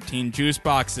drinking 13 juice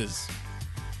boxes.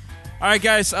 All right,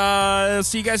 guys,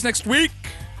 see you guys next week.